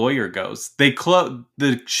before the lawyer goes. The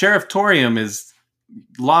sherifftorium is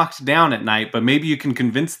locked down at night, but maybe you can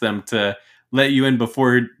convince them to let you in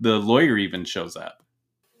before the lawyer even shows up.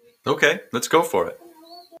 Okay, let's go for it.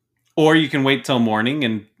 Or you can wait till morning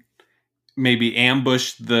and maybe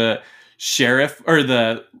ambush the sheriff or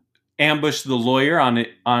ambush the lawyer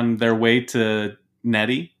on their way to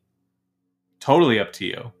Nettie. Totally up to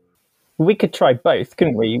you. We could try both,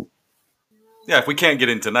 couldn't we? Yeah, if we can't get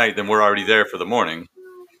in tonight, then we're already there for the morning.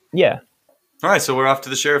 Yeah. All right, so we're off to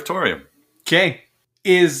the sherifftorium. Okay.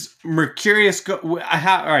 Is Mercurius all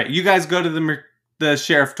right, you guys go to the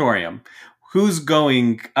sherifftorium. Who's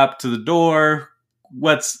going up to the door?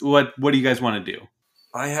 What do you guys want to do?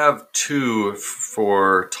 I have 2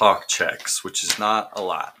 for talk checks, which is not a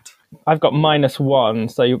lot. I've got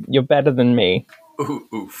 -1, so you're better than me.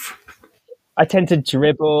 Oof. I tend to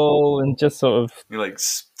dribble and just sort of... You like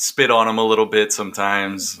spit on them a little bit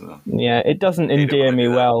sometimes. Yeah, it doesn't endear me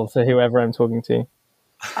well to whoever I'm talking to.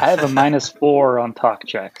 I have a -4 on talk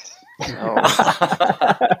checks. So.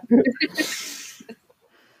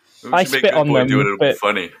 I spit on them, it'll but be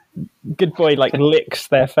funny. Good boy licks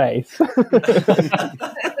their face.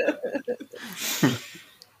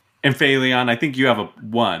 And Phaleon, I think you have a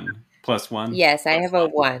 1 +1. Yes, I have a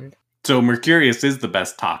 1. So Mercurius is the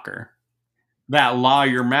best talker. That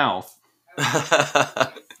lawyer mouth.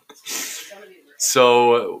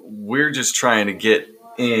 So we're just trying to get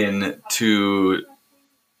in to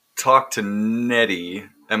talk to Nettie.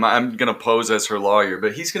 I'm going to pose as her lawyer,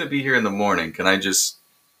 but he's going to be here in the morning. Can I just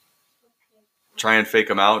try and fake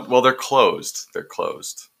them out? Well, they're closed.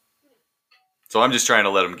 So I'm just trying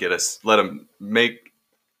to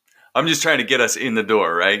I'm just trying to get us in the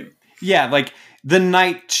door, right? Yeah, like the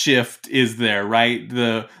night shift is there, right?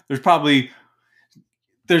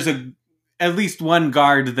 There's at least one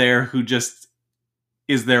guard there who just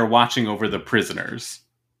is there watching over the prisoners.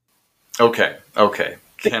 Okay.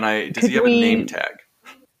 Does he have a name tag?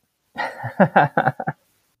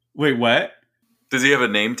 Wait, what? Does he have a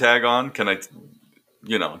name tag on? Can I,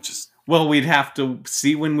 just... Well, we'd have to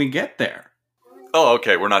see when we get there. Oh,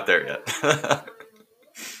 okay. We're not there yet.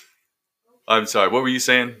 I'm sorry. What were you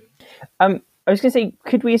saying? I was going to say,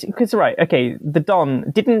 could we... Because, right, okay, the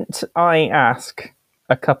Don... Didn't I ask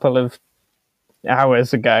a couple of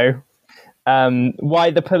hours ago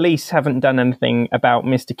why the police haven't done anything about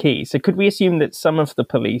Mr. Key? So could we assume that some of the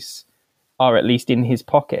police are at least in his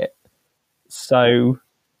pocket? So,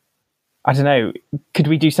 I don't know, could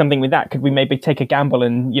we do something with that? Could we maybe take a gamble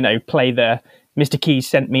and, play the Mr. Key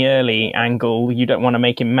sent me early angle, you don't want to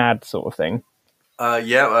make him mad sort of thing?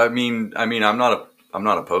 Yeah, I mean, I'm not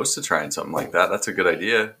opposed to trying something like that. That's a good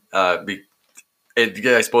idea.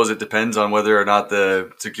 I suppose it depends on whether or not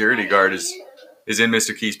the security guard is is in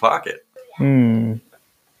Mr. Key's pocket.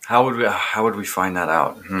 How would we find that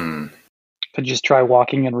out? Could just try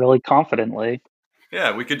walking in really confidently.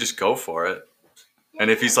 Yeah, we could just go for it. And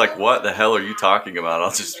if he's like, "What the hell are you talking about?"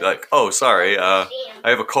 I'll just be like, "Oh, sorry, I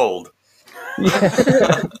have a cold."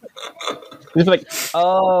 It's like,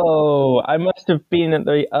 oh, I must have been at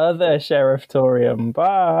the other sherifftorium.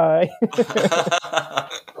 Bye.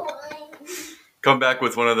 Come back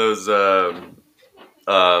with one of those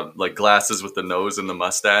like glasses with the nose and the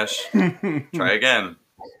mustache. Try again.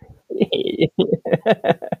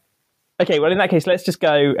 Okay, well in that case, let's just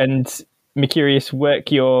go and Mercurius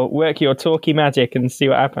work your talkie magic and see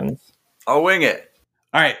what happens. I'll wing it.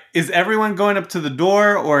 All right, is everyone going up to the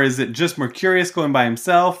door, or is it just Mercurius going by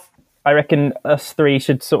himself? I reckon us three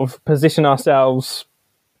should sort of position ourselves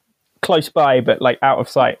close by, but like out of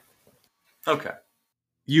sight. Okay.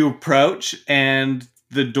 You approach, and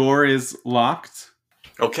the door is locked.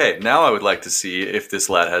 Okay, now I would like to see if this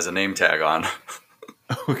lad has a name tag on.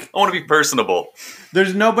 Okay. I want to be personable.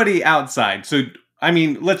 There's nobody outside, so I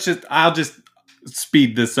mean, I'll just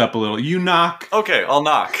speed this up a little. You knock. Okay, I'll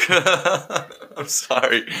knock. I'm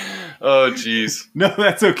sorry. Oh, jeez. No,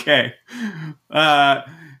 that's okay.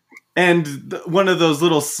 And one of those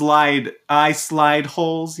little slide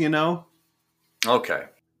holes, Okay.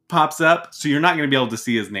 pops up, so you're not going to be able to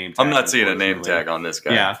see his name tag. I'm not seeing a name tag on this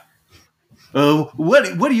guy. Yeah.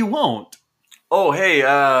 What do you want? Oh, hey,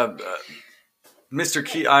 Mr.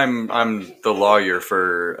 Key, I'm the lawyer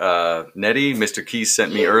for Nettie. Mr. Key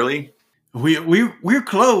sent me early. We're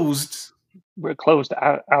closed. We're closed.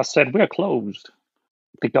 I said we're closed.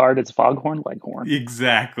 The guard is Foghorn Leghorn.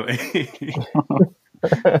 Exactly.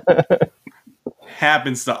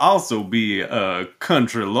 Happens to also be a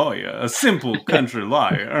country lawyer, a simple country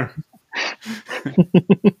lawyer.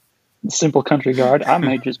 Simple country guard. I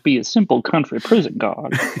may just be a simple country prison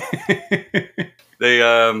guard.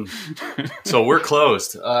 So we're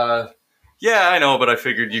closed. Yeah, I know, but I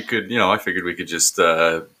figured we could just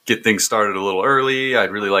get things started a little early.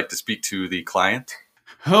 I'd really like to speak to the client.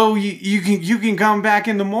 Oh, you can come back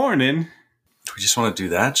in the morning. Do we just want to do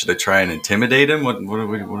that? Should I try and intimidate him? What are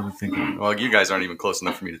we thinking? Well, you guys aren't even close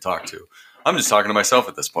enough for me to talk to. I'm just talking to myself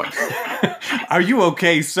at this point. Are you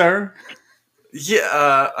okay, sir?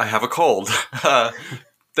 Yeah, I have a cold.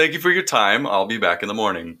 Thank you for your time. I'll be back in the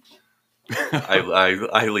morning.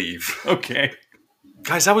 I leave. Okay.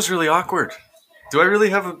 Guys, that was really awkward. Do I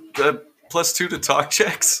really have a +2 to talk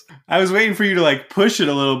checks? I was waiting for you to push it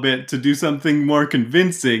a little bit to do something more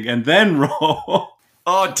convincing and then roll.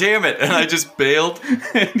 Oh, damn it. And I just bailed.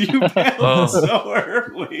 And you bailed so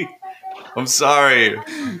early. I'm sorry.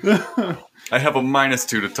 I have a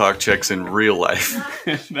 -2 to talk checks in real life.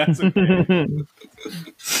 That's okay.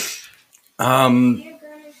 I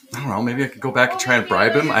don't know. Maybe I could go back and try and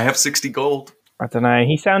bribe him. I have 60 gold. I don't know.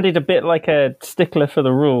 He sounded a bit like a stickler for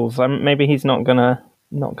the rules. Maybe he's not gonna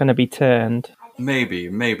be turned. Maybe.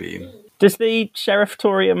 Does the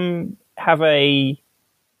sherifftorium have a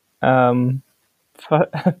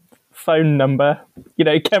phone number?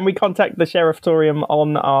 Can we contact the sherifftorium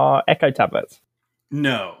on our echo tablets?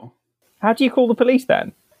 No. How do you call the police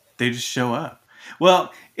then? They just show up.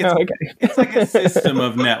 Well, it's like a system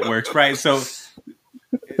of networks, right? So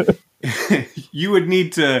they would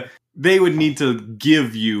need to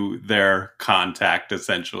give you their contact,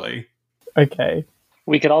 essentially. Okay.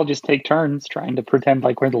 We could all just take turns trying to pretend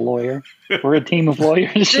like we're the lawyer. We're a team of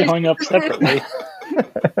lawyers showing up separately.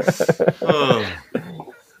 Oh.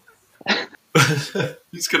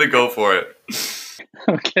 He's gonna go for it.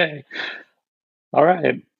 Okay. All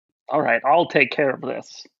right. I'll take care of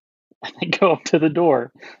this. I go up to the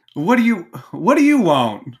door. What do you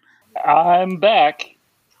want? I'm back.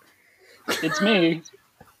 It's me.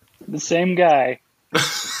 The same guy.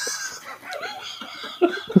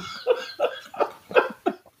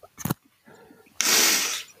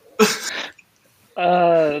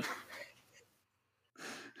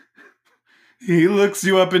 He looks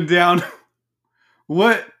you up and down.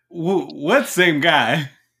 What same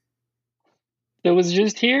guy? It was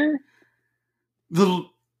just here? The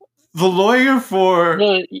lawyer for...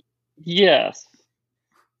 Yes.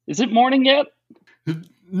 Is it morning yet?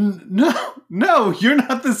 No, you're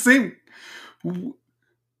not the same...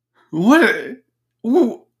 What?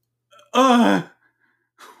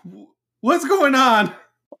 What's going on?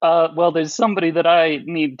 Well, there's somebody that I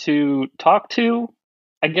need to talk to,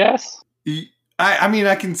 I guess. I mean,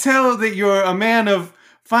 I can tell that you're a man of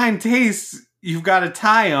fine taste. You've got a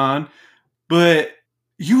tie on, but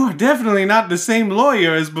you are definitely not the same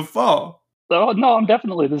lawyer as before. Oh, no, I'm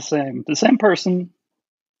definitely the same. The same person.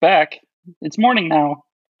 Back. It's morning now.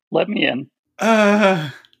 Let me in.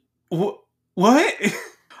 What?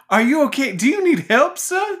 Are you okay? Do you need help,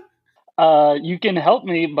 sir? You can help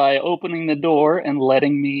me by opening the door and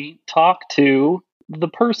letting me talk to the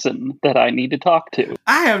person that I need to talk to.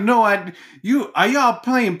 I have no idea. Are y'all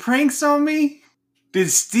playing pranks on me? Did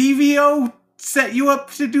Stevie-O set you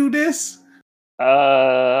up to do this?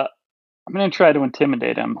 I'm going to try to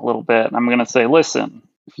intimidate him a little bit. I'm going to say, listen,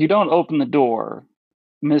 if you don't open the door,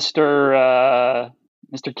 Mr.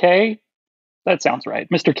 K, that sounds right.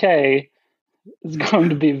 Mr. K is going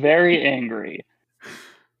to be very angry.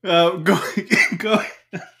 Go, go,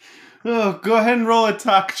 go ahead and roll a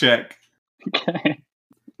talk check. Okay.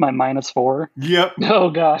 My -4. Yep. Oh,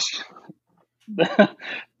 gosh.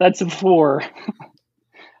 That's a 4.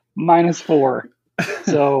 -4.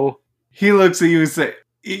 So he looks at you and says,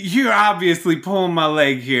 "You're obviously pulling my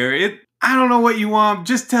leg here. I don't know what you want.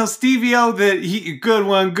 Just tell Stevie-O that good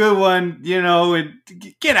one, you know, and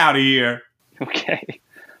get out of here." Okay.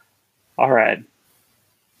 All right.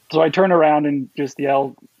 So I turn around and just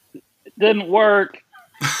yell, "It didn't work,"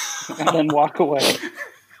 and then walk away.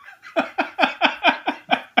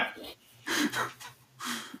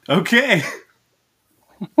 Okay.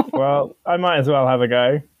 Well, I might as well have a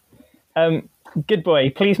go. Good boy,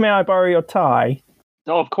 please may I borrow your tie?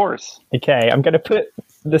 Oh, of course. Okay, I'm going to put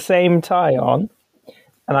the same tie on,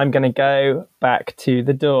 and I'm going to go back to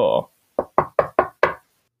the door.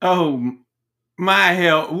 Oh, my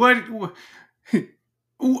hell. What?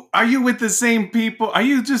 Are you with the same people? Are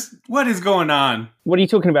you just... What is going on? What are you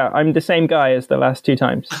talking about? I'm the same guy as the last 2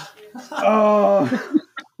 times. Oh.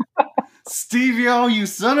 Stevie-O, you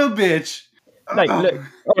son of a bitch. Like, look,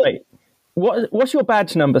 all right. What's your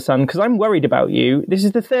badge number, son? Because I'm worried about you. This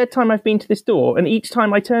is the 3rd time I've been to this door, and each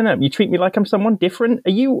time I turn up, you treat me like I'm someone different.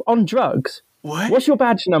 Are you on drugs? What? What's your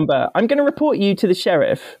badge number? I'm going to report you to the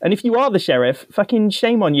sheriff. And if you are the sheriff, fucking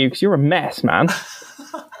shame on you, because you're a mess, man.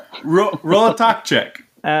 Roll a talk check.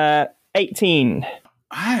 18.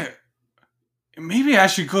 Maybe I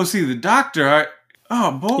should go see the doctor.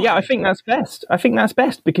 Oh, boy. Yeah, I think that's best. I think that's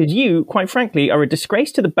best because you, quite frankly, are a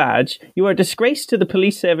disgrace to the badge, you are a disgrace to the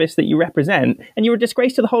police service that you represent, and you're a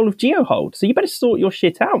disgrace to the whole of Geohold. So you better sort your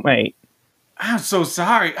shit out, mate. I'm so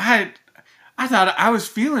sorry. I thought I was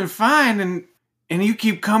feeling fine, and you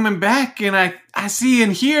keep coming back, and I see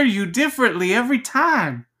and hear you differently every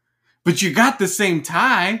time. But you got the same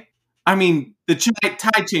tie. I mean, the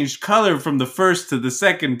tie changed color from the first to the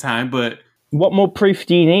second time, but... What more proof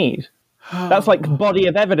do you need? That's like body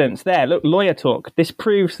of evidence there. Look, lawyer talk. This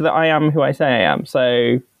proves that I am who I say I am. So,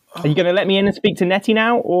 are you going to let me in and speak to Nettie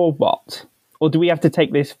now, or what? Or do we have to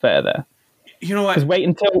take this further? You know what? Because wait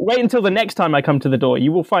until the next time I come to the door.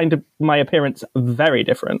 You will find my appearance very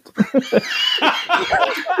different.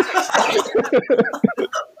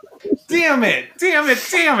 Damn it!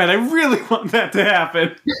 I really want that to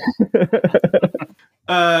happen.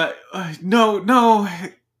 No.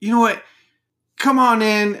 You know what? Come on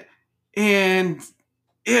in, and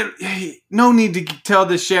no need to tell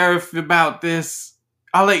the sheriff about this.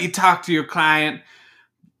 I'll let you talk to your client.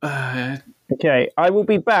 Okay, I will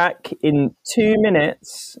be back in 2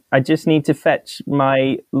 minutes. I just need to fetch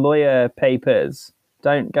my lawyer papers.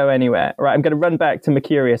 Don't go anywhere. Right, I'm going to run back to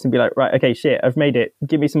Mercurius and be like, right, okay, shit, I've made it.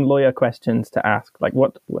 Give me some lawyer questions to ask. Like,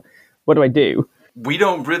 what do I do? We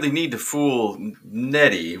don't really need to fool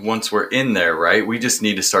Nettie once we're in there, right? We just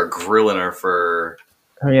need to start grilling her for...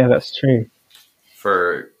 Oh, yeah, that's true.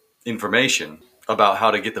 For information about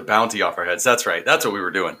how to get the bounty off our heads. That's right. That's what we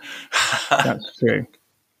were doing. That's true.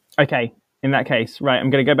 Okay, in that case, right, I'm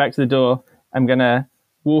going to go back to the door. I'm going to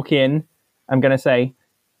walk in. I'm going to say,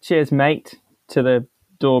 cheers, mate, to the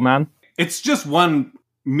doorman. It's just one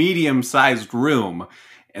medium-sized room.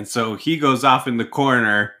 And so he goes off in the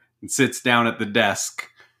corner and sits down at the desk.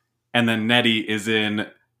 And then Nettie is in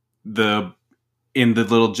the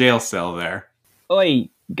little jail cell there. Oi,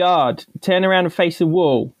 guard, turn around and face the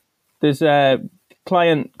wall. There's a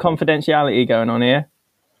client confidentiality going on here.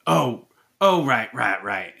 Oh,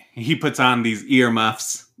 right. He puts on these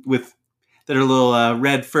earmuffs that are little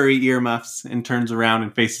red furry earmuffs and turns around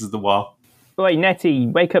and faces the wall. Oi, Nettie,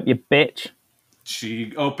 wake up, you bitch.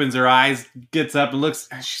 She opens her eyes, gets up and looks.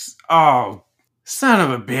 She's, oh, son of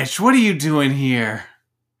a bitch, what are you doing here?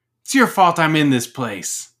 It's your fault I'm in this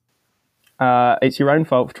place. It's your own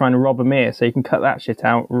fault for trying to rob Amir, so you can cut that shit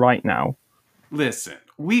out right now. Listen,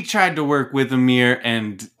 we tried to work with Amir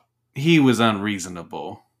and he was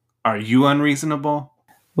unreasonable. Are you unreasonable?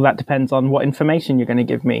 Well, that depends on what information you're going to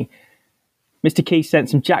give me. Mr. Key sent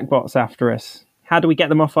some jackbots after us. How do we get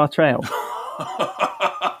them off our trail?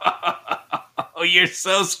 Oh, you're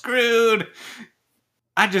so screwed.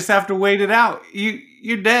 I just have to wait it out.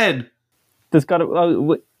 You're dead. There's got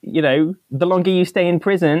to... the longer you stay in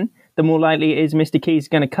prison, the more likely it is Mr. Key's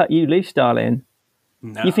going to cut you loose, darling.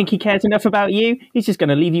 No. You think he cares enough about you? He's just going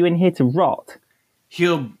to leave you in here to rot.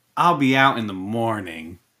 I'll be out in the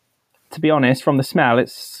morning. To be honest, from the smell,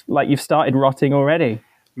 it's like you've started rotting already.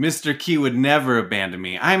 Mr. Key would never abandon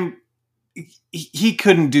me. He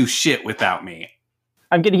couldn't do shit without me.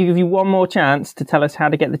 I'm going to give you one more chance to tell us how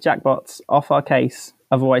to get the jackbots off our case.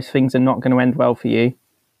 Otherwise, things are not going to end well for you.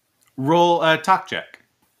 Roll a talk check.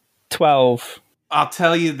 12. I'll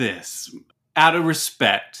tell you this. Out of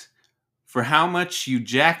respect for how much you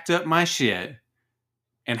jacked up my shit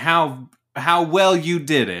and how well you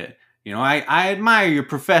did it. I admire your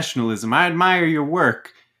professionalism. I admire your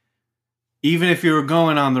work. Even if you were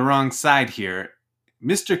going on the wrong side here,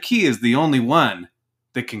 Mr. Key is the only one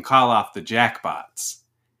that can call off the jackbots.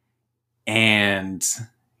 And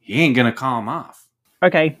he ain't gonna call them off.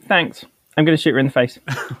 Okay, thanks. I'm gonna shoot her in the face.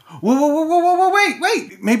 Whoa,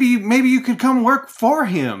 wait. Maybe you could come work for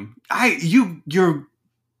him. You're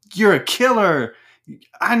a killer.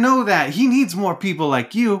 I know that. He needs more people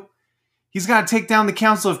like you. He's got to take down the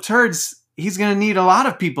Council of Turds. He's going to need a lot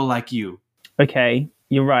of people like you. Okay,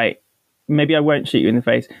 you're right. Maybe I won't shoot you in the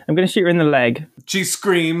face. I'm going to shoot her in the leg. She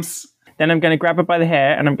screams. Then I'm going to grab her by the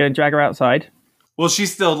hair and I'm going to drag her outside. Well,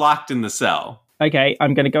 she's still locked in the cell. Okay,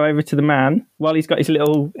 I'm going to go over to the man. While he's got his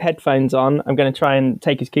little headphones on, I'm going to try and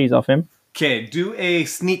take his keys off him. Okay, do a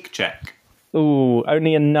sneak check. Ooh,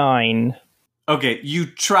 only a 9. Okay, you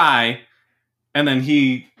try, and then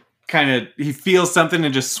he feels something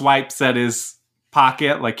and just swipes at his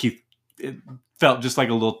pocket, like it felt just like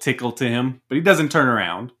a little tickle to him, but he doesn't turn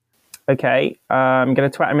around. Okay, I'm going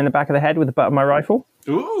to twat him in the back of the head with the butt of my rifle.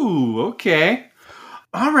 Ooh, okay.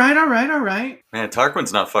 All right. Man,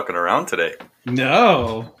 Tarquin's not fucking around today.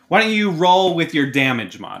 No. Why don't you roll with your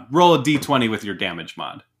damage mod? Roll a d20 with your damage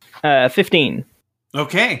mod. 15.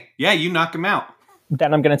 Okay, yeah, you knock him out.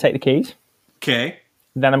 Then I'm going to take the keys. Okay.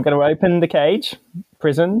 Then I'm going to open the cage,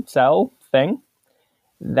 prison, cell, thing.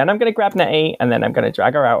 Then I'm going to grab Nettie, and then I'm going to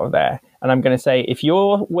drag her out of there. And I'm going to say, if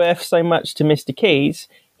you're worth so much to Mr. Keys,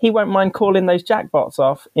 he won't mind calling those jackbots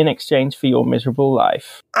off in exchange for your miserable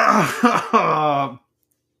life. Oh,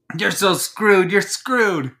 you're so screwed. You're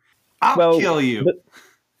screwed. I'll kill you.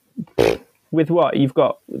 With what? You've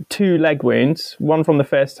got 2 leg wounds, one from the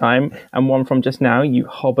first time and one from just now, you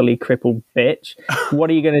hobbly crippled bitch. What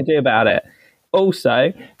are you going to do about it?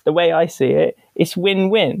 Also, the way I see it, it's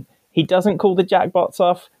win-win. He doesn't call the jackbots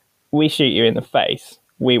off, we shoot you in the face.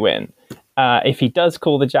 We win. If he does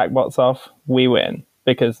call the jackbots off, we win,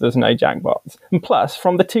 because there's no jackbots. And plus,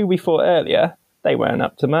 from the 2 we fought earlier, they weren't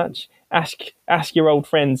up to much. Ask your old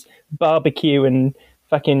friends Barbecue and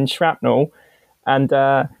fucking Shrapnel,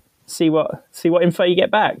 and see what info you get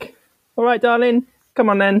back. All right, darling, come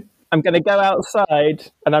on then. I'm going to go outside,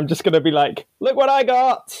 and I'm just going to be like, look what I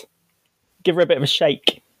got. Give her a bit of a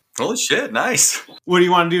shake. Holy shit, nice. What do you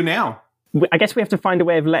want to do now? I guess we have to find a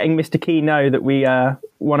way of letting Mr. Key know that we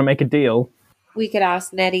want to make a deal. We could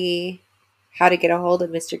ask Nettie how to get a hold of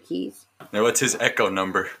Mr. Keys. Now, what's his echo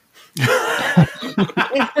number?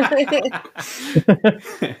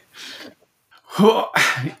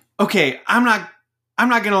 Okay, I'm not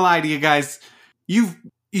gonna lie to you guys.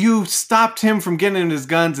 You stopped him from getting his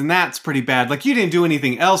guns, and that's pretty bad. Like, you didn't do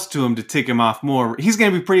anything else to him to tick him off more. He's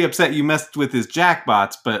gonna be pretty upset you messed with his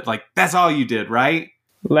jackbots, but like, that's all you did, right?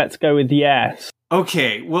 Let's go with yes.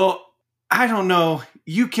 Okay, well, I don't know.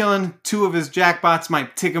 You killing 2 of his jackbots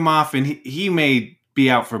might tick him off, and he may be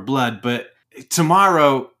out for blood, but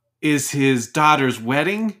tomorrow is his daughter's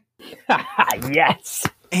wedding. Yes.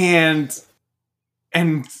 And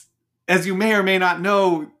as you may or may not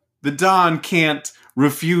know, the Don can't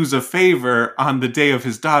refuse a favor on the day of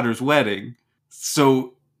his daughter's wedding.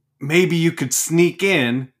 So maybe you could sneak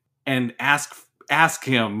in and ask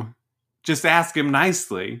him. Just ask him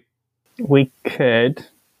nicely. We could.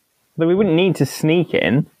 Though we wouldn't need to sneak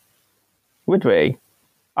in, would we?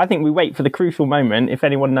 I think we wait for the crucial moment, if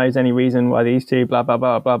anyone knows any reason why these 2 blah, blah,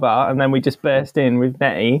 blah, blah, blah, and then we just burst in with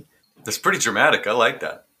Nettie. That's pretty dramatic. I like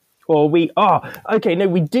that. Or we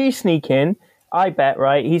do sneak in. I bet,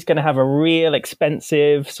 right, he's going to have a real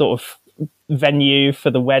expensive sort of venue for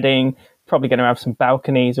the wedding, probably going to have some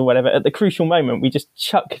balconies or whatever. At the crucial moment, we just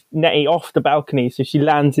chuck Nettie off the balcony so she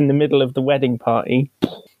lands in the middle of the wedding party.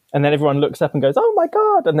 And then everyone looks up and goes, oh my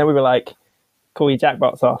God. And then we were like, call your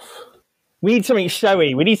jackbots off. We need something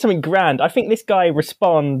showy. We need something grand. I think this guy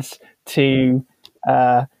responds to,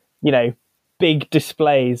 big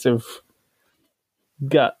displays of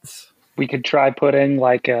guts. We could try putting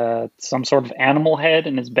like some sort of animal head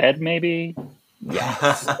in his bed, maybe.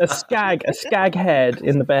 Yes, a skag head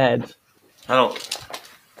in the bed. I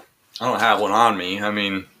I don't have one on me. I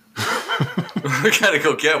mean, we gotta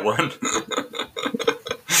go get one.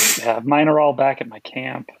 Yeah, mine are all back at my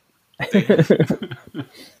camp.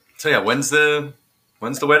 So yeah, when's the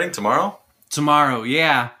wedding? Tomorrow? Tomorrow,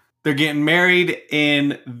 yeah. They're getting married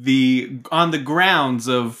on the grounds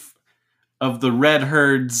of the Red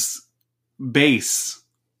Herd's base.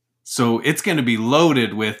 So it's going to be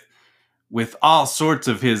loaded with all sorts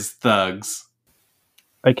of his thugs.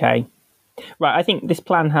 Okay. Right, I think this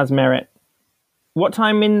plan has merit. What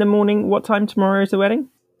time in the morning? What time tomorrow is the wedding?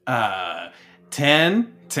 10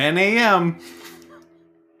 a.m.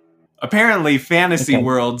 Apparently, fantasy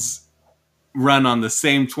worlds run on the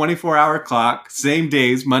same 24-hour clock, same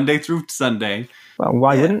days, Monday through Sunday. Well,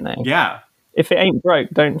 why wouldn't they? Yeah. If it ain't broke,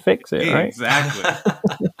 don't fix it, right?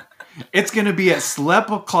 Exactly. It's going to be at Slep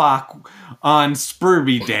o'clock on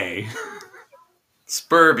Spurby Day.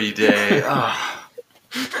 Spurby Day.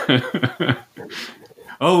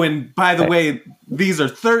 Oh, and by the way, these are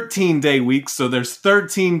 13-day weeks, so there's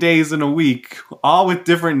 13 days in a week, all with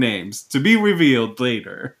different names, to be revealed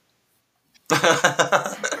later.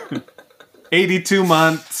 82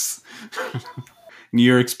 months.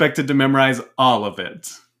 You're expected to memorize all of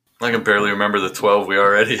it. I can barely remember the 12 we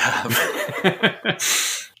already have.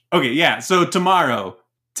 Okay, yeah, so tomorrow,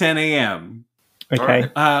 10 a.m. Okay.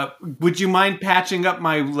 Right. Would you mind patching up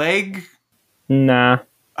my leg? Nah.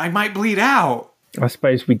 I might bleed out. I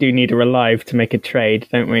suppose we do need her alive to make a trade,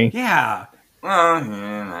 don't we? Yeah.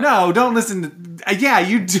 Yeah. No, don't listen to... yeah,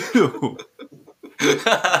 you do. You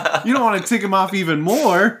don't want to tick him off even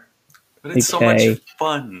more. But it's so much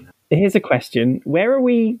fun. Here's a question. Where are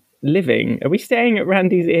we living? Are we staying at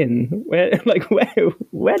Randy's Inn? Where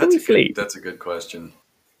do we sleep? That's a good question.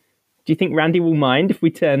 Do you think Randy will mind if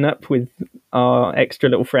we turn up with our extra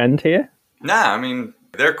little friend here? Nah, I mean,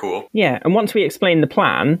 they're cool. Yeah, and once we explain the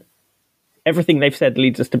plan, everything they've said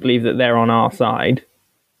leads us to believe that they're on our side.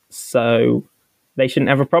 So they shouldn't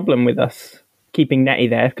have a problem with us keeping Nettie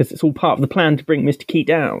there, because it's all part of the plan to bring Mr. Key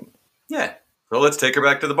down. Yeah. So let's take her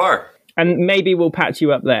back to the bar. And maybe we'll patch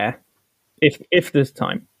you up there, if there's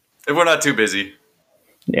time. If we're not too busy.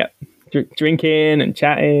 Yeah. Drinking and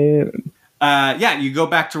chatting. Yeah, you go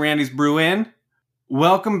back to Randy's Brew Inn.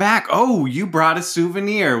 Welcome back. Oh, you brought a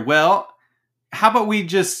souvenir. Well, how about we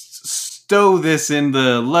just stow this in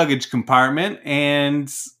the luggage compartment,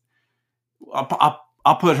 and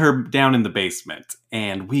I'll put her down in the basement,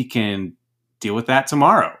 and we can deal with that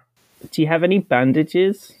tomorrow. Do you have any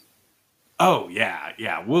bandages? Oh,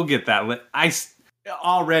 yeah, we'll get that.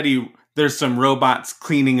 Already, there's some robots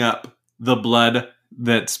cleaning up the blood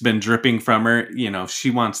that's been dripping from her. You know, she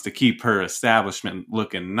wants to keep her establishment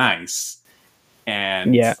looking nice.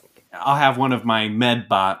 And yeah. I'll have one of my med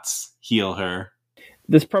bots heal her.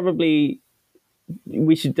 There's probably...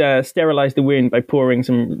 We should sterilize the wound by pouring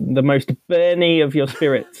the most burny of your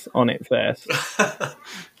spirits on it first.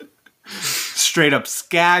 Straight up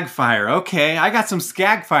skag fire. Okay, I got some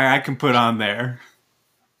skag fire I can put on there.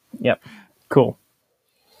 Yep. Cool.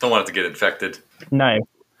 Don't want it to get infected. No.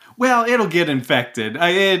 Well, it'll get infected.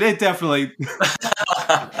 It definitely...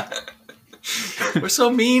 We're so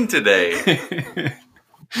mean today.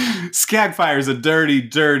 Skag fire is a dirty,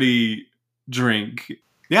 dirty drink.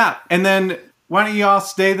 Yeah, and then why don't you all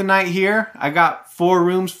stay the night here? I got 4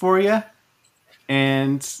 rooms for you.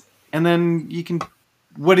 And then you can...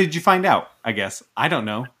 What did you find out, I guess? I don't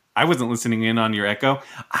know. I wasn't listening in on your echo.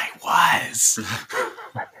 I was.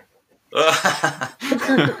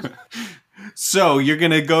 So, you're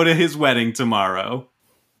going to go to his wedding tomorrow.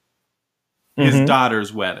 His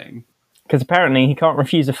daughter's wedding. Because apparently he can't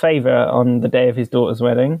refuse a favor on the day of his daughter's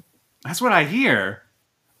wedding. That's what I hear.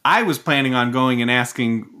 I was planning on going and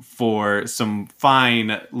asking for some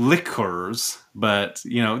fine liquors, but,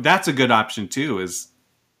 you know, that's a good option too, is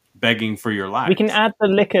begging for your life. We can add the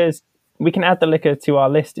liquors. We can add the liquor to our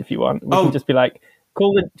list if you want. We can just be like,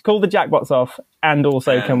 call the jackbots off, and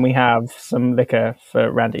also can we have some liquor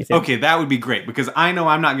for Randy's? Okay, that would be great, because I know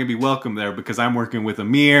I'm not going to be welcome there because I'm working with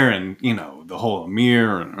Amir, and you know the whole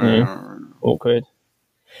Amir. And, Awkward.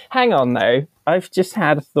 Hang on though, I've just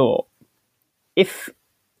had a thought. If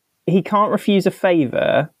he can't refuse a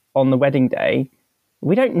favor on the wedding day,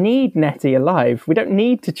 we don't need Nettie alive. We don't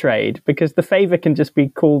need to trade, because the favor can just be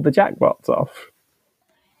call the jackbots off.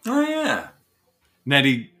 Oh, yeah.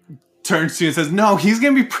 Nettie turns to you and says, no, he's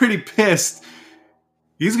going to be pretty pissed.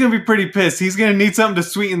 He's going to be pretty pissed. He's going to need something to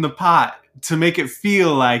sweeten the pot to make it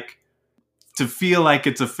feel like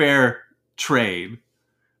it's a fair trade.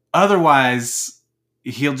 Otherwise,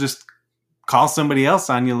 he'll just call somebody else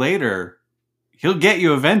on you later. He'll get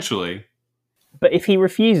you eventually. But if he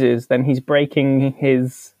refuses, then he's breaking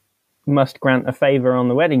his must grant a favor on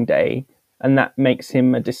the wedding day, and that makes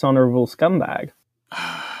him a dishonorable scumbag.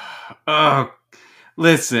 Oh,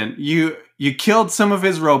 listen, you killed some of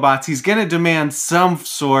his robots. He's going to demand some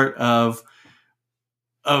sort of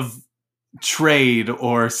trade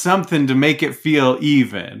or something to make it feel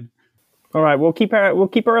even. All right, we'll keep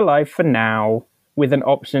her alive for now, with an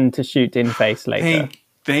option to shoot in face later.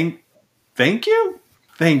 Thank you.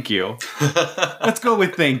 Thank you. Let's go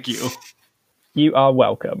with thank you. You are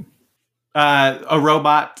welcome. A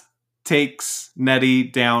robot takes Nettie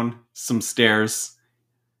down some stairs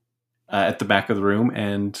at the back of the room,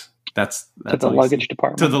 and that's to the luggage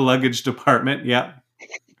department. To the luggage department, yeah.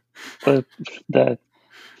 The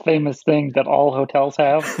famous thing that all hotels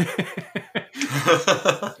have.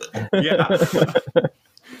 Yeah.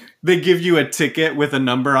 They give you a ticket with a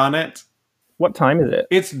number on it. What time is it?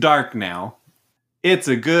 It's dark now. It's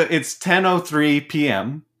 10:03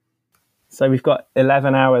 p.m. So we've got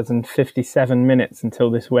 11 hours and 57 minutes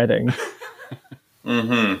until this wedding.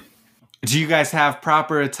 Mm-hmm. Do you guys have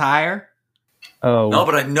proper attire? Oh. No,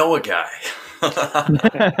 but I know a guy.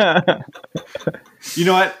 You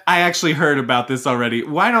know what? I actually heard about this already.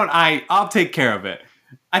 Why don't I'll take care of it.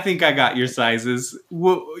 I think I got your sizes.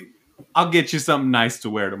 I'll get you something nice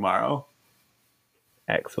to wear tomorrow.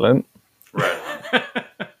 Excellent. Right.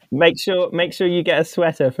 Make sure you get a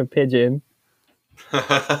sweater for Pigeon.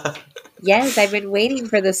 Yes, I've been waiting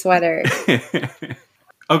for the sweater.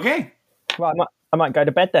 Okay. Well, I might go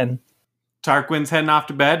to bed then. Tarquin's heading off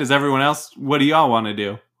to bed. Is everyone else? What do y'all want to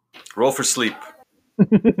do? Roll for sleep.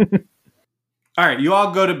 All right, you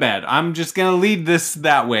all go to bed. I'm just going to lead this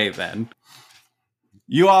that way then.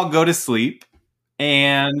 You all go to sleep,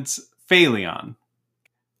 and Phaleon,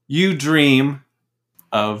 you dream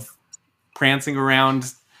of prancing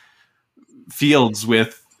around fields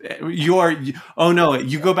with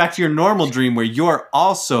you go back to your normal dream where you're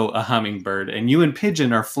also a hummingbird, and you and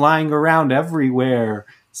Pigeon are flying around everywhere,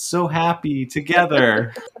 so happy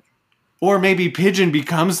together. Or maybe Pigeon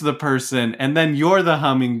becomes the person, and then you're the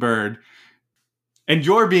hummingbird, and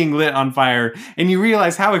you're being lit on fire, and you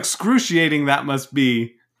realize how excruciating that must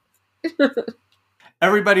be.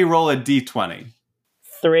 Everybody roll a d20.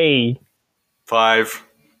 3. 5.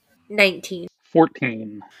 19.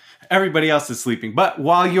 14. Everybody else is sleeping. But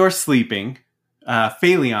while you're sleeping,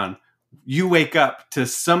 Phaleon, you wake up to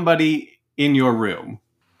somebody in your room.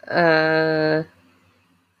 Who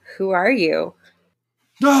are you?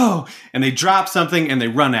 No! And they drop something and they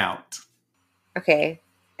run out. Okay,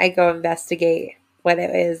 I go investigate what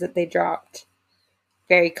it is that they dropped.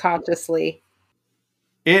 Very cautiously.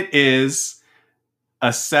 It is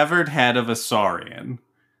a severed head of a saurian.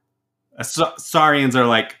 Saurians are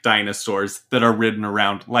like dinosaurs that are ridden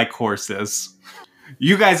around like horses.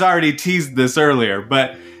 You guys already teased this earlier,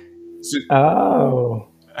 but Oh.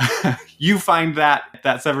 you find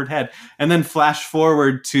that severed head, and then flash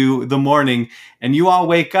forward to the morning, and you all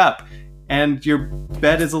wake up, and your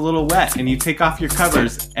bed is a little wet, and you take off your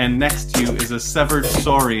covers, and next to you is a severed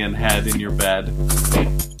saurian head in your bed.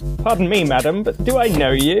 Pardon me, madam, but do I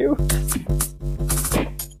know you?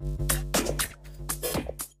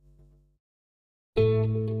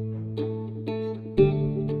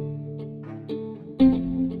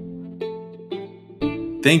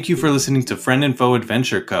 Thank you for listening to Friend and Foe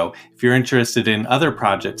Adventure Co. If you're interested in other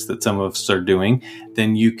projects that some of us are doing,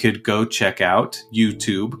 then you could go check out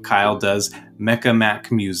YouTube. Kyle does Mecha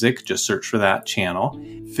Mac Music. Just search for that channel.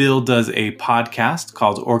 Phil does a podcast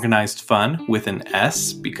called Organized Fun with an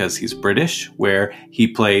S because he's British, where he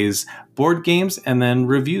plays board games and then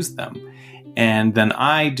reviews them. And then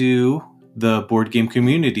I do the Board Game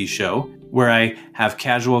Community Show, where I have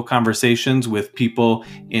casual conversations with people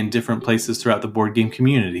in different places throughout the board game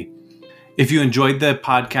community. If you enjoyed the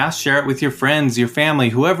podcast, share it with your friends, your family,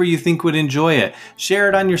 whoever you think would enjoy it. Share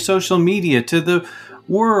it on your social media to the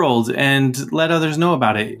world and let others know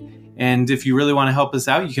about it. And if you really want to help us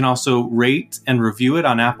out, you can also rate and review it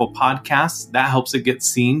on Apple Podcasts. That helps it get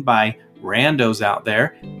seen by randos out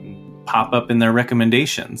there, pop up in their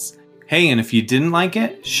recommendations. Hey, and if you didn't like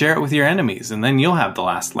it, share it with your enemies, and then you'll have the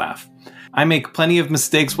last laugh. I make plenty of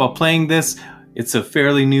mistakes while playing this. It's a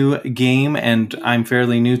fairly new game, and I'm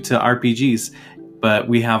fairly new to RPGs, but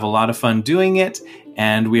we have a lot of fun doing it,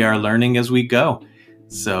 and we are learning as we go.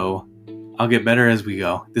 So I'll get better as we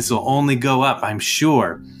go. This will only go up, I'm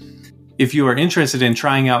sure. If you are interested in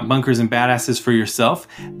trying out Bunkers and Badasses for yourself,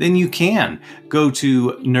 then you can. Go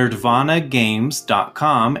to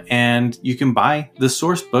nerdvanagames.com, and you can buy the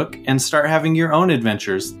source book and start having your own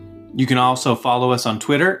adventures. You can also follow us on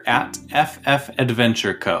Twitter at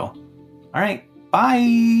FFAdventureCo. All right,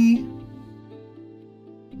 bye!